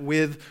doing that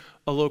with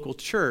a local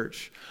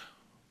church.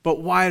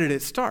 But why did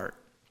it start?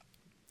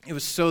 It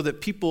was so that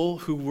people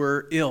who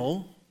were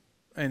ill,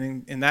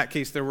 and in that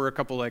case there were a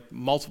couple like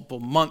multiple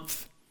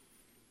month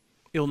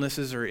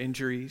illnesses or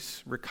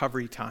injuries,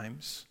 recovery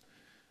times,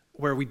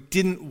 where we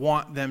didn't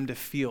want them to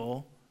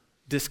feel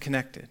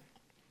disconnected.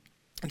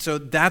 And so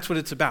that's what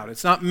it's about.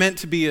 It's not meant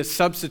to be a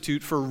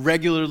substitute for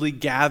regularly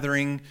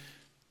gathering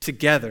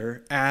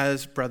together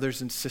as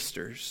brothers and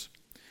sisters.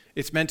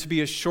 It's meant to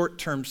be a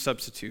short-term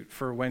substitute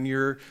for when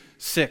you're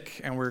sick,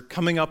 and we're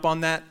coming up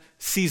on that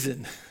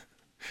season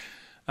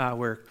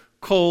where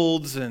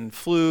colds and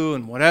flu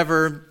and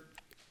whatever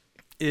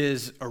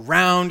is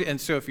around.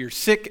 And so if you're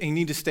sick and you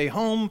need to stay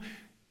home,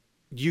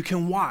 you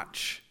can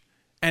watch.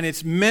 And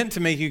it's meant to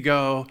make you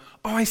go,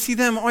 oh, I see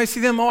them. Oh, I see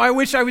them. Oh, I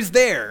wish I was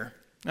there.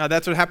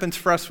 That's what happens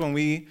for us when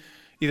we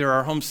either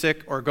are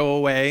homesick or go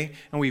away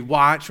and we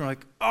watch. And we're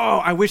like, oh,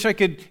 I wish I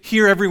could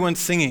hear everyone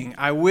singing.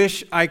 I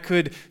wish I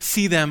could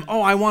see them.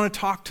 Oh, I want to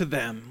talk to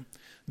them.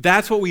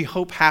 That's what we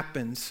hope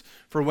happens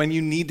for when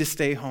you need to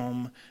stay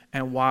home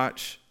and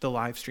watch the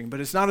live stream. But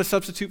it's not a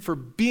substitute for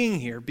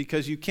being here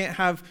because you can't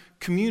have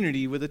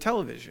community with a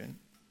television.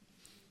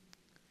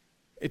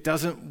 It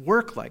doesn't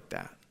work like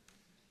that.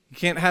 You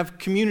can't have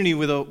community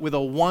with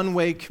a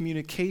one-way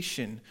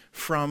communication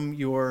from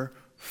your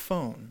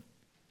phone.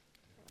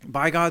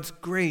 By God's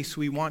grace,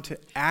 we want to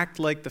act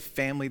like the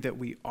family that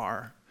we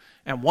are.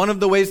 And one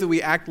of the ways that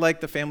we act like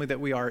the family that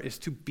we are is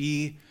to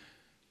be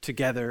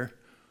together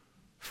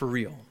for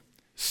real,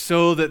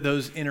 so that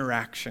those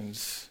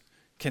interactions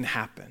can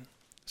happen.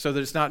 So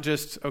that it's not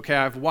just, okay,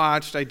 I've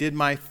watched, I did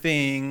my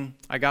thing,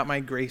 I got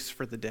my grace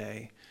for the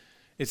day.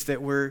 It's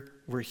that we're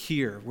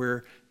here,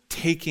 we're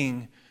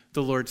taking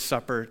the Lord's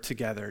Supper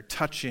together,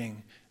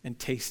 touching and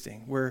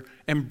tasting. We're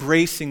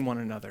embracing one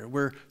another.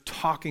 We're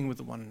talking with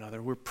one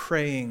another. We're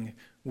praying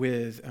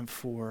with and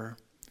for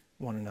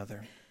one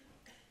another.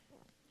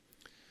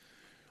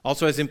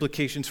 Also has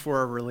implications for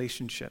our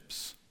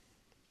relationships.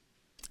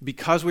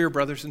 Because we are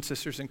brothers and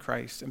sisters in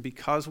Christ, and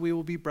because we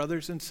will be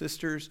brothers and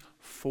sisters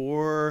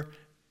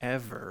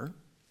forever,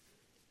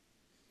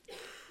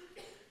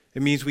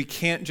 it means we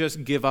can't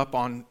just give up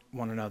on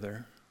one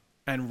another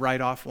and write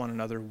off one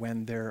another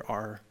when there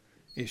are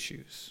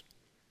issues.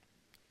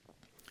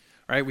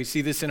 All right, we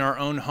see this in our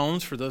own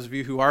homes. For those of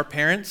you who are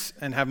parents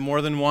and have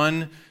more than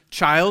one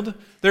child,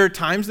 there are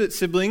times that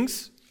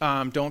siblings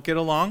don't get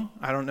along.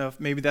 I don't know if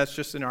maybe that's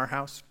just in our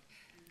house.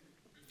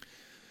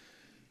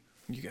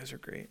 You guys are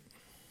great.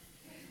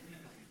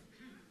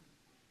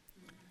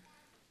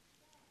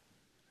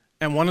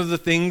 And one of the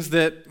things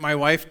that my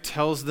wife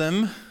tells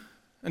them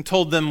and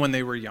told them when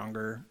they were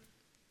younger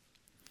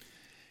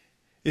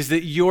is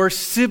that your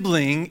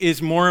sibling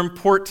is more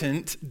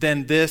important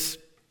than this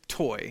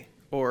toy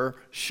or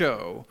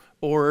show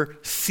or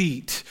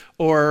seat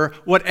or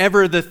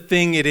whatever the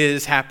thing it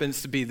is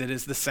happens to be that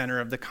is the center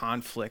of the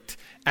conflict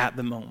at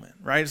the moment,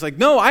 right? It's like,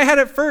 no, I had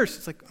it first.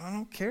 It's like, I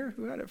don't care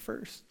who had it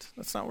first.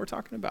 That's not what we're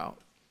talking about.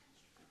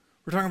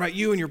 We're talking about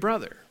you and your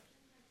brother.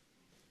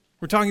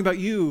 We're talking about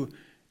you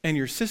and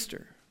your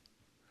sister.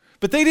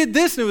 But they did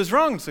this and it was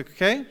wrong. It's like,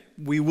 okay,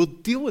 we will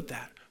deal with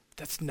that.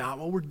 That's not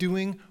what we're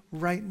doing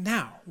right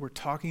now. We're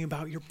talking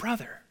about your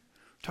brother.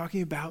 We're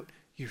talking about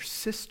your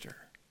sister.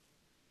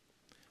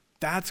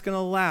 That's going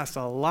to last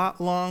a lot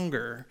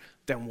longer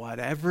than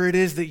whatever it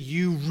is that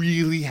you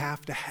really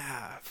have to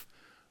have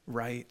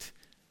right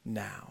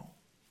now.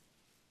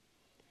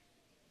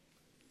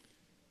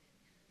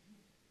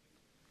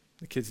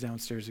 The kids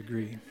downstairs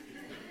agree.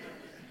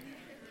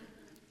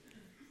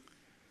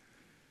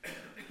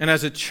 And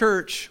as a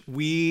church,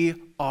 we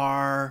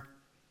are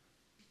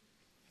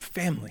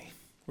family.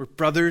 We're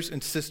brothers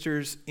and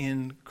sisters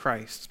in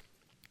Christ.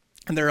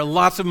 And there are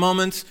lots of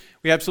moments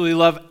we absolutely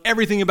love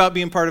everything about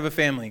being part of a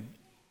family.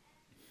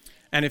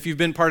 And if you've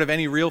been part of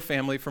any real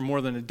family for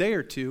more than a day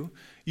or two,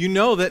 you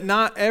know that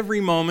not every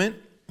moment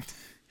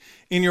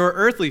in your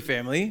earthly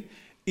family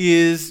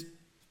is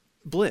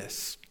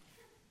bliss.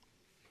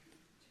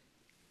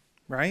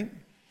 Right?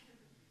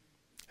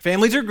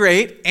 Families are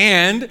great,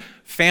 and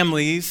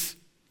families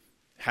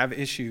have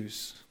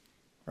issues,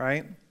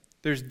 right?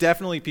 There's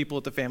definitely people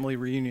at the family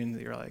reunion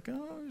that you're like,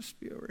 oh, I'll just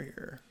be over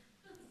here.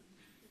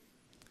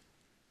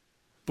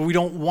 But we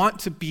don't want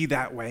to be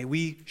that way.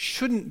 We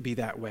shouldn't be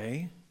that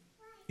way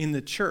in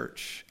the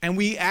church. And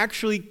we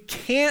actually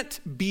can't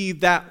be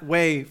that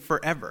way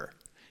forever.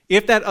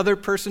 If that other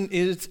person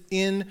is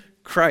in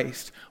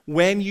Christ,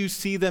 when you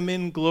see them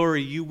in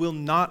glory, you will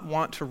not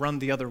want to run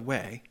the other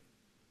way.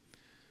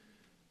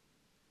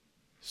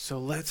 So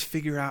let's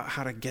figure out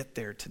how to get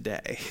there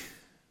today.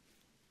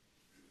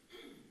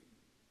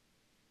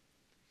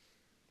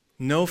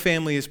 No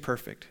family is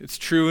perfect. It's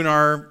true in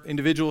our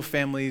individual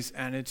families,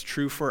 and it's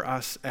true for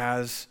us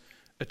as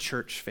a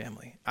church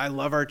family. I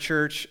love our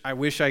church. I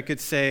wish I could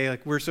say,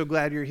 like, we're so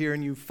glad you're here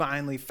and you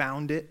finally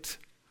found it.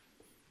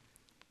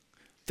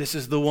 This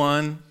is the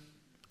one.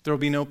 There will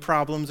be no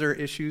problems or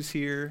issues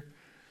here.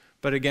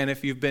 But again,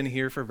 if you've been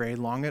here for very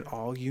long at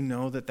all, you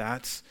know that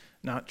that's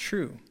not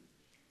true.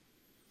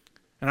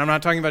 And I'm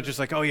not talking about just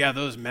like, oh yeah,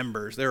 those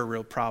members, they're a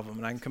real problem,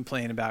 and I can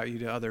complain about you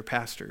to other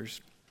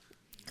pastors.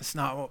 That's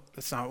not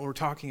what we're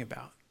talking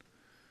about.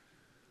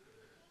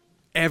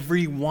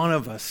 Every one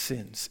of us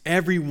sins.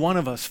 Every one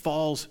of us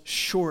falls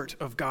short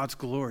of God's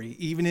glory,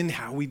 even in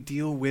how we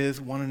deal with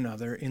one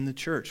another in the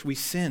church. We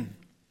sin.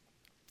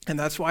 And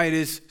that's why it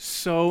is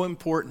so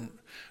important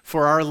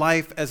for our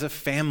life as a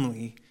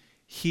family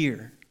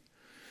here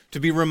to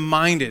be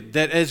reminded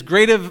that as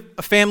great of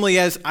a family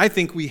as I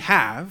think we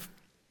have,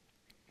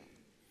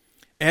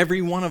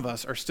 every one of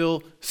us are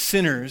still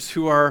sinners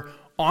who are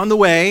on the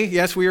way.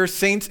 Yes, we are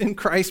saints in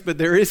Christ, but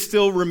there is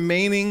still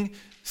remaining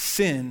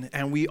sin,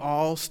 and we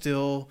all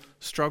still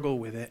struggle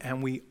with it,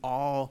 and we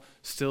all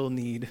still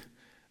need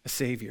a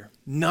Savior.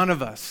 None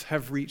of us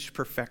have reached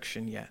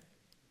perfection yet.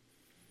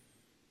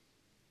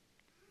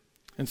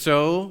 And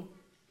so,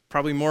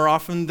 probably more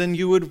often than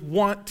you would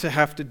want to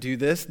have to do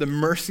this, the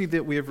mercy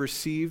that we have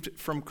received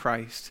from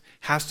Christ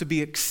has to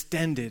be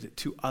extended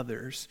to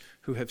others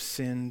who have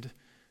sinned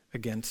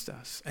against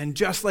us. And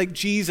just like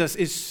Jesus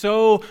is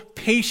so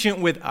patient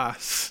with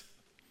us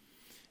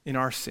in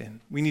our sin,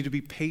 we need to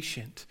be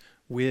patient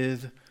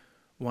with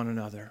one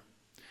another.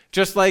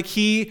 Just like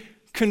he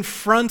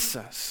confronts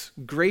us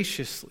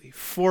graciously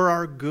for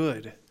our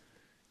good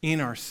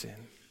in our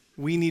sin,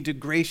 we need to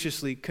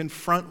graciously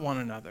confront one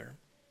another.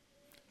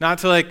 Not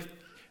to like,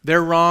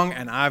 they're wrong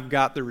and I've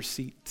got the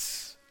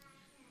receipts.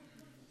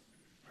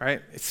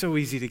 Right? It's so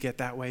easy to get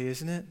that way,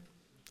 isn't it?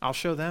 I'll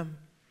show them.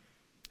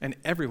 And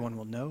everyone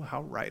will know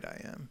how right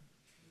I am.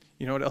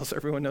 You know what else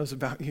everyone knows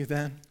about you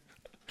then?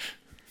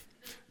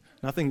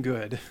 Nothing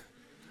good.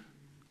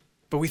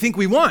 But we think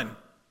we won.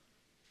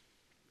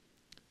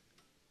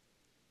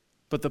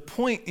 But the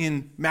point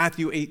in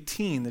Matthew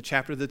 18, the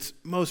chapter that's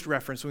most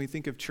referenced when we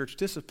think of church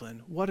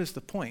discipline, what is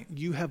the point?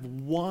 You have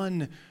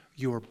won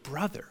your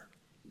brother.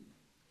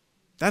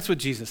 That's what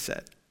Jesus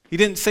said. He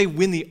didn't say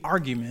win the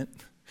argument.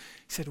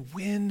 He said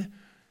win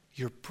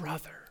your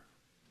brother.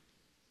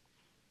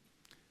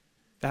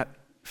 That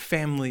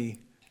family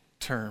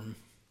term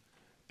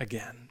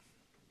again.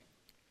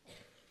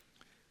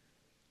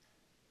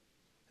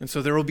 And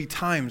so there will be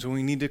times when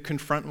we need to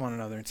confront one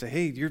another and say,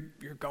 hey, you're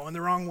going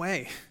the wrong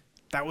way.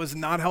 That was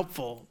not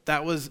helpful.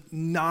 That was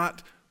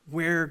not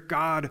where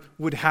God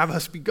would have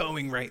us be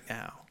going right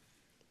now,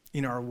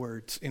 in our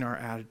words, in our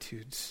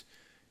attitudes,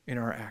 in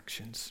our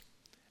actions.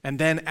 And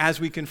then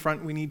as we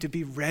confront, we need to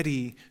be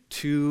ready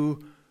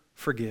to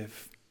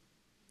forgive.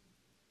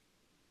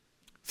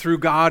 Through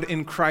God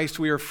in Christ,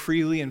 we are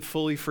freely and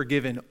fully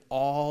forgiven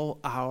all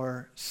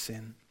our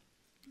sin.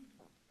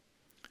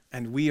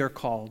 And we are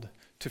called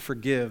to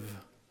forgive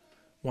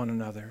one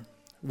another.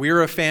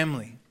 We're a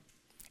family.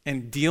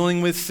 And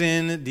dealing with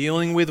sin,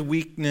 dealing with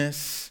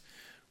weakness,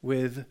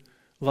 with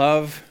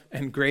love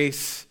and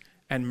grace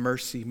and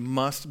mercy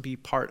must be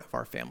part of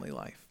our family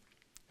life.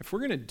 If we're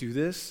going to do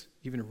this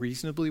even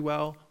reasonably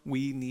well,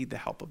 we need the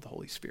help of the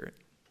Holy Spirit.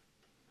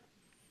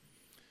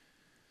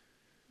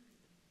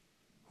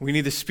 We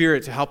need the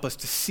Spirit to help us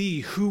to see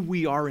who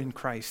we are in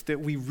Christ, that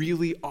we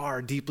really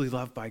are deeply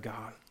loved by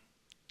God,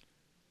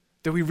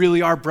 that we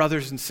really are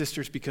brothers and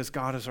sisters because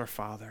God is our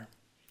Father.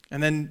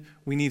 And then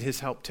we need his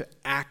help to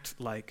act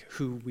like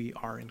who we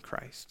are in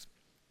Christ,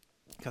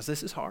 because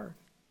this is hard.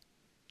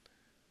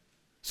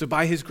 So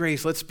by his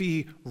grace, let's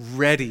be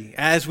ready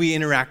as we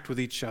interact with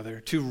each other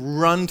to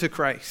run to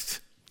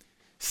Christ,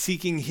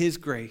 seeking his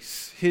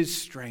grace, his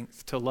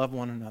strength to love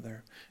one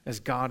another as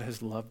God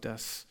has loved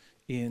us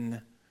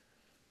in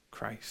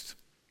Christ.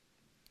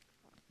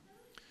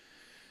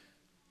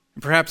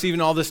 And perhaps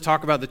even all this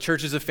talk about the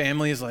church as a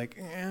family is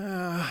like,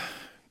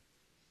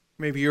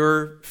 maybe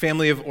your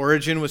family of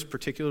origin was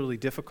particularly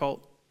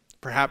difficult.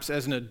 Perhaps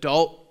as an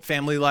adult,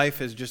 family life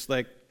has just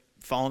like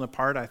fallen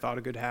apart. I thought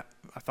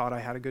I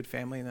had a good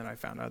family, and then I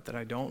found out that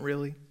I don't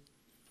really.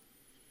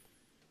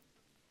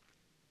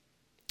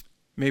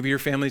 Maybe your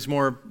family's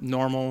more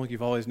normal.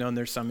 You've always known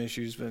there's some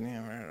issues, but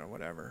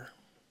whatever.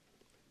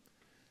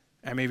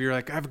 And maybe you're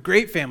like, I have a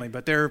great family,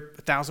 but they're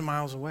 1,000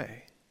 miles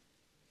away.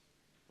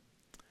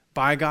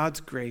 By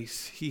God's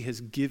grace, he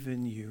has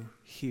given you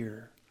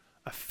here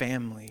a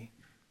family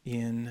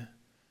in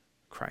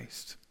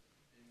Christ.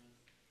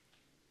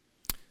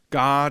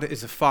 God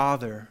is a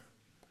father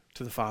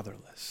to the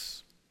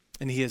fatherless,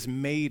 and he has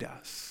made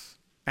us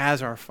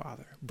as our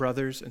Father,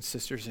 brothers and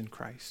sisters in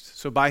Christ.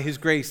 So by his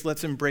grace,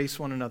 let's embrace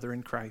one another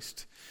in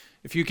Christ.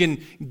 If you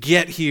can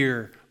get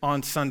here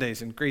on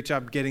Sundays, and great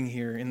job getting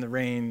here in the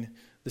rain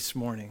this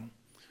morning,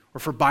 or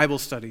for Bible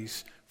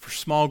studies, for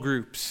small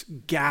groups,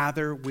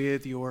 gather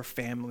with your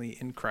family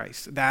in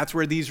Christ. That's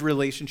where these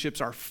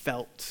relationships are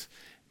felt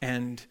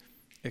and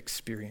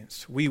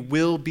experienced. We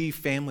will be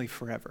family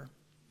forever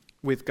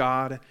with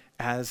God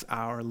as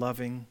our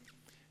loving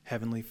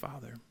Heavenly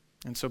Father.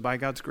 And so by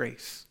God's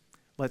grace,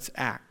 let's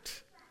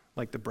act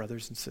like the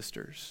brothers and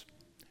sisters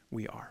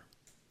we are.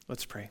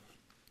 Let's pray.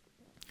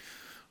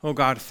 Oh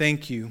God,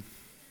 thank you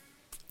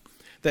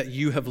that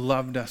you have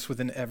loved us with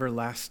an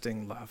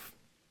everlasting love.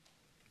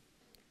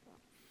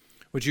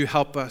 Would you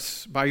help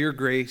us by your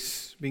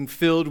grace, being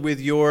filled with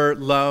your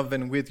love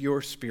and with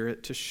your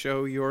Spirit, to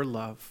show your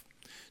love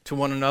to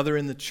one another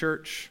in the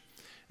church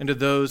and to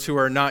those who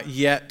are not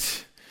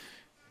yet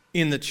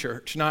in the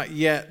church, not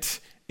yet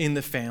in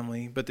the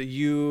family, but that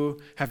you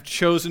have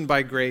chosen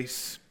by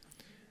grace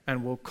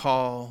and will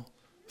call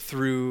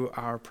through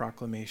our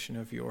proclamation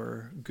of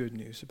your good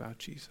news about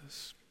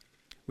Jesus.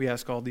 We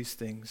ask all these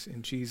things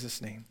in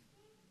Jesus' name.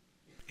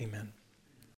 Amen.